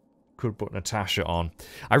put Natasha on.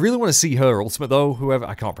 I really want to see her ultimate, though. Whoever...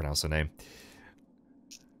 I can't pronounce her name.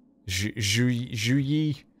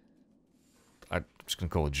 Juyi? I'm just going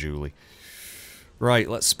to call her Julie. Right,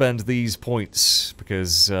 let's spend these points,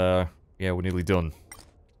 because, yeah, we're nearly done.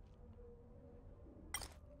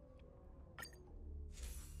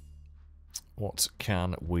 What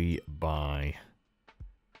can we buy?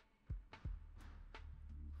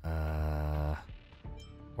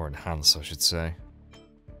 Or enhance, I should say.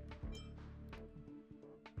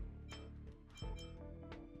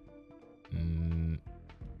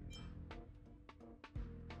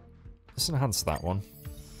 Let's enhance that one.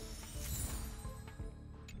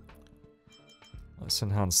 Let's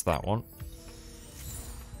enhance that one.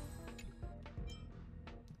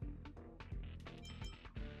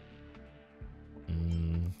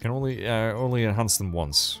 Can only enhance them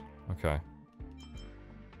once. Okay.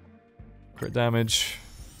 Crit damage.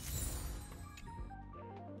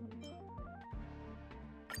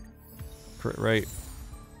 Crit rate.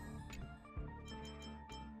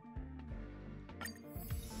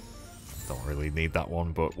 Don't really need that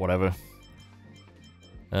one, but whatever.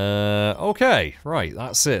 Okay, right,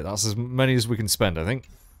 that's it. That's as many as we can spend, I think.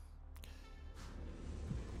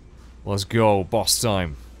 Let's go, boss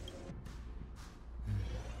time.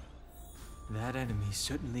 That enemy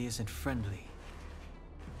certainly isn't friendly.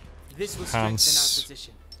 This will Hans. strengthen our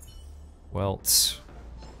position. Welt.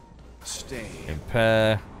 Stay.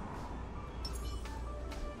 Impair.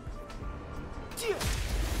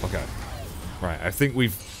 Okay. Right, I think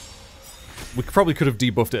we probably could have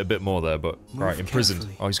debuffed it a bit more there, but... Right, imprisoned.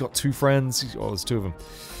 Carefully. Oh, he's got 2 friends. Oh, there's 2 of them.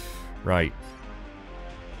 Right.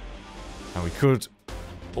 And we could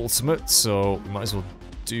ultimate, so we might as well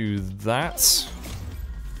do that.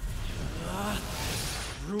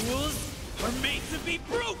 Rules are made to be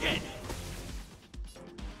broken!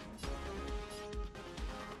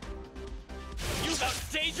 You've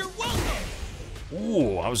outstayed your welcome!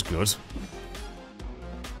 Ooh, that was good.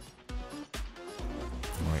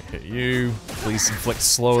 Right, hit you. Please inflict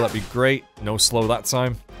slow, that'd be great. No slow that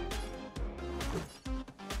time.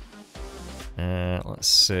 Let's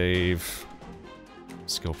save.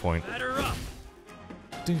 Skill point.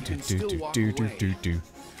 Do.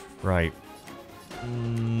 Right.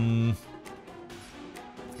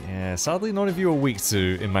 Yeah, sadly none of you are weak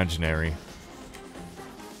to imaginary.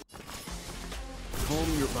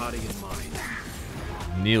 Calm your body and mind.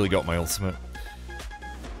 Nearly got my ultimate.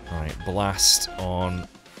 Right, blast on...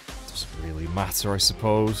 Doesn't really matter, I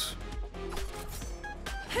suppose.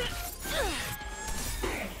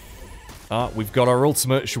 Ah, we've got our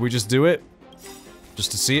ultimate. Should we just do it?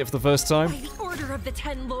 Just to see it for the first time? By the order of the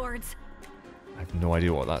 10 lords. I have no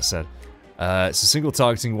idea what that said. It's a single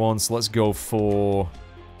targeting one, so let's go for...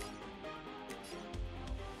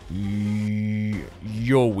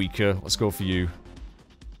 You're weaker. Let's go for you.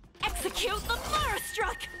 Execute the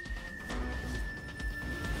Marastruck!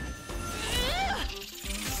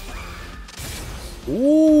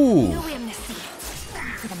 Ooh! No amnesty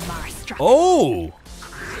for the Marastruck. Oh!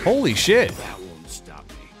 Holy shit! That won't stop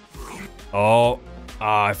me. Oh,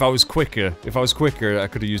 if I was quicker, I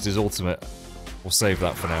could have used his ultimate. We'll save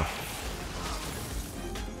that for now.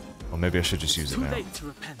 Or maybe I should just use it now. Too late to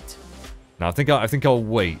repent. No, I think I'll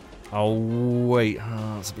wait. I'll wait.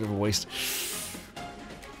 That's a bit of a waste.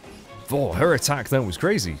 Oh, her attack then was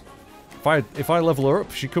crazy. If I level her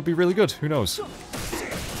up, she could be really good. Who knows?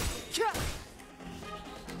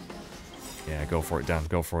 Yeah, go for it, Dan.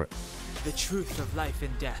 Go for it. The truth of life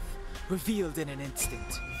and death, revealed in an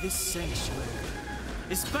instant. This sanctuary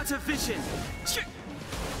is but a vision.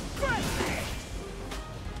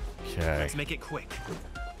 Okay. Let's make it quick.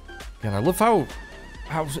 And I love how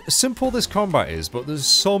simple this combat is, but there's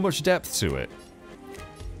so much depth to it.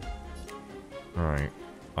 Alright.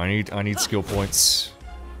 I need skill points.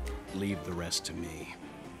 Leave the rest to me.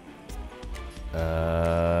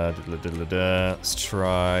 Let's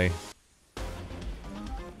try.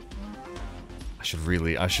 I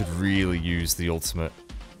should really use the ultimate.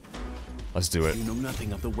 Let's do it. You know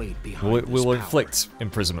nothing of the weight behind We'll inflict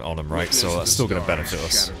imprisonment on him, right? So that's still going to benefit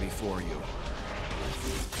us. Shatter before you.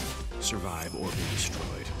 Survive or be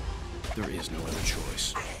destroyed. There is no other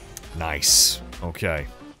choice. Nice. Okay.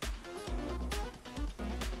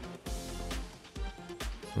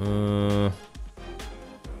 We'll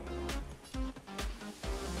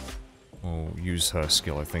use use her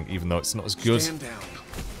skill, I think, even though it's not as good. Stand down.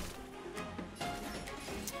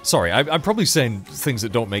 Sorry, I'm probably saying things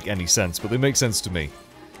that don't make any sense, but they make sense to me.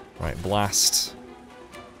 Right, blast.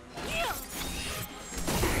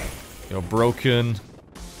 You're broken.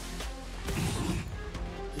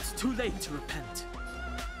 It's too late to repent.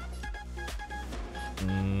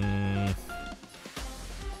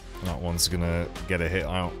 That one's gonna get a hit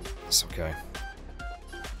out. It's okay.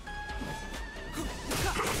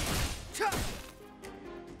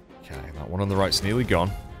 Okay, that one on the right's nearly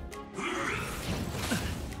gone.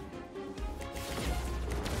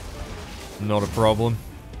 Not a problem.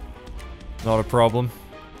 Not a problem.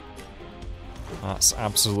 That's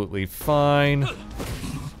absolutely fine.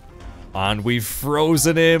 And we've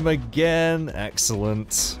frozen him again.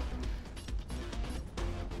 Excellent.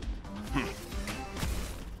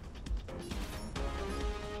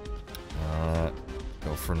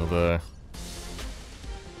 Go for another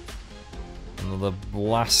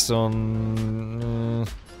blast on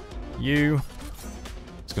you.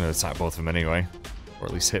 It's going to attack both of them anyway, or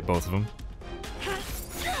at least hit both of them.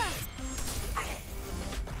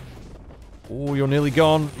 Oh, you're nearly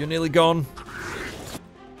gone. You're nearly gone.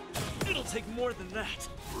 It'll take more than that.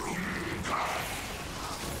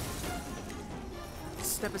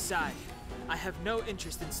 Step aside. I have no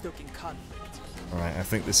interest in stoking conflict. Alright, I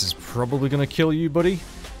think this is probably gonna kill you, buddy.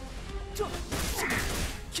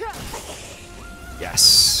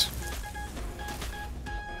 Yes.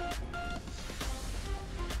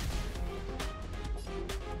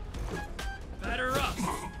 Batter up.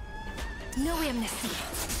 No amnesty.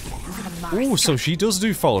 Ooh, so she does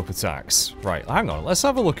do follow-up attacks. Right, hang on. Let's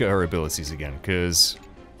have a look at her abilities again, because...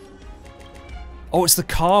 Oh, it's the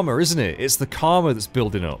karma, isn't it? It's the karma that's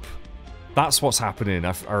building up. That's what's happening.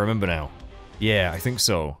 I remember now. Yeah, I think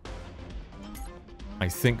so. I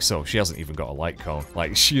think so. She hasn't even got a light cone.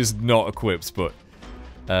 Like, she is not equipped, but...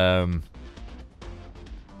 The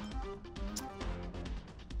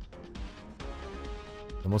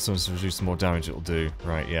more times to reduce, the more damage it'll do.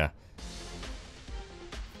 Right, yeah.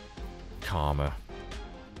 Karma.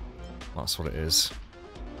 That's what it is.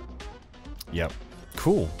 Yep.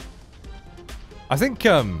 Cool. I think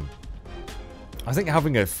having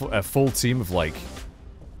a full team of, like,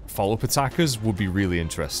 follow-up attackers would be really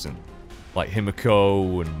interesting. Like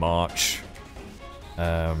Himiko and March.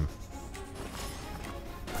 I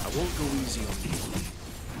won't go easy on you.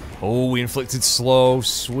 Oh, we inflicted slow.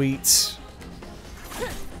 Sweet.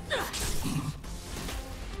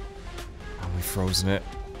 And we've frozen it.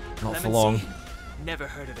 Not for long. Never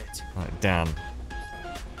heard of it. Right, Dan.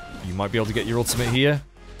 You might be able to get your ultimate here.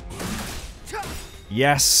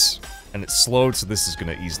 Yes! And it's slowed, so this is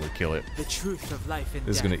going to easily kill it. The truth of life and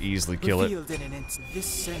This is death, going to easily kill it. revealed in an instant. This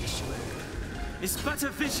sanctuary is but a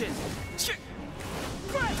vision.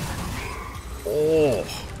 Oh!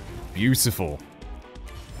 Beautiful.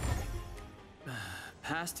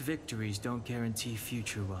 Past victories don't guarantee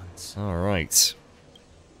future ones. Alright.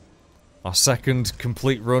 Our second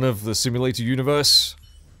complete run of the simulator universe.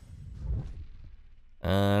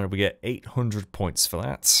 And we get 800 points for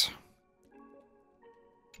that.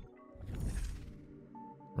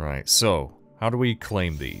 Right, so, how do we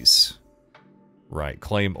claim these? Right,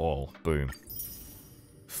 claim all. Boom.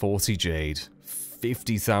 40 jade.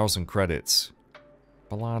 50,000 credits.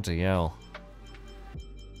 Bloody hell.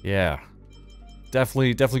 Yeah.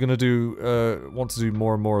 Definitely gonna do, want to do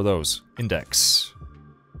more and more of those. Index.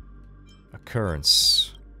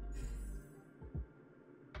 Occurrence.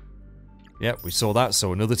 Yep, we saw that,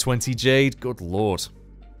 so another 20 jade. Good lord.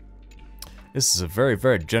 This is a very,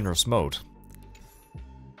 very generous mode.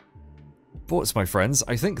 But, my friends,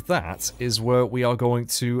 I think that is where we are going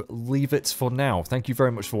to leave it for now. Thank you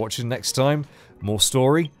very much for watching. Next time, more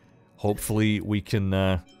story. Hopefully we can,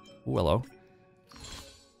 oh, hello.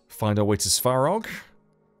 Find our way to Svarog.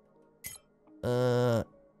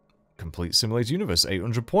 Complete Simulator Universe,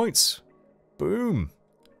 800 points. Boom.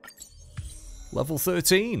 Level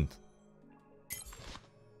 13.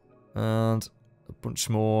 And a bunch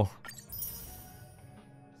more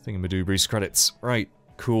thingamadoobies credits. Right,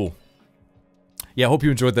 cool. Yeah, I hope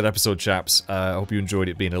you enjoyed that episode, chaps. I hope you enjoyed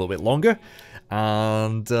it being a little bit longer.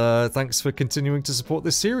 And thanks for continuing to support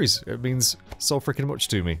this series. It means so freaking much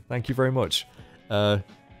to me. Thank you very much.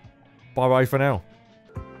 Bye-bye for now.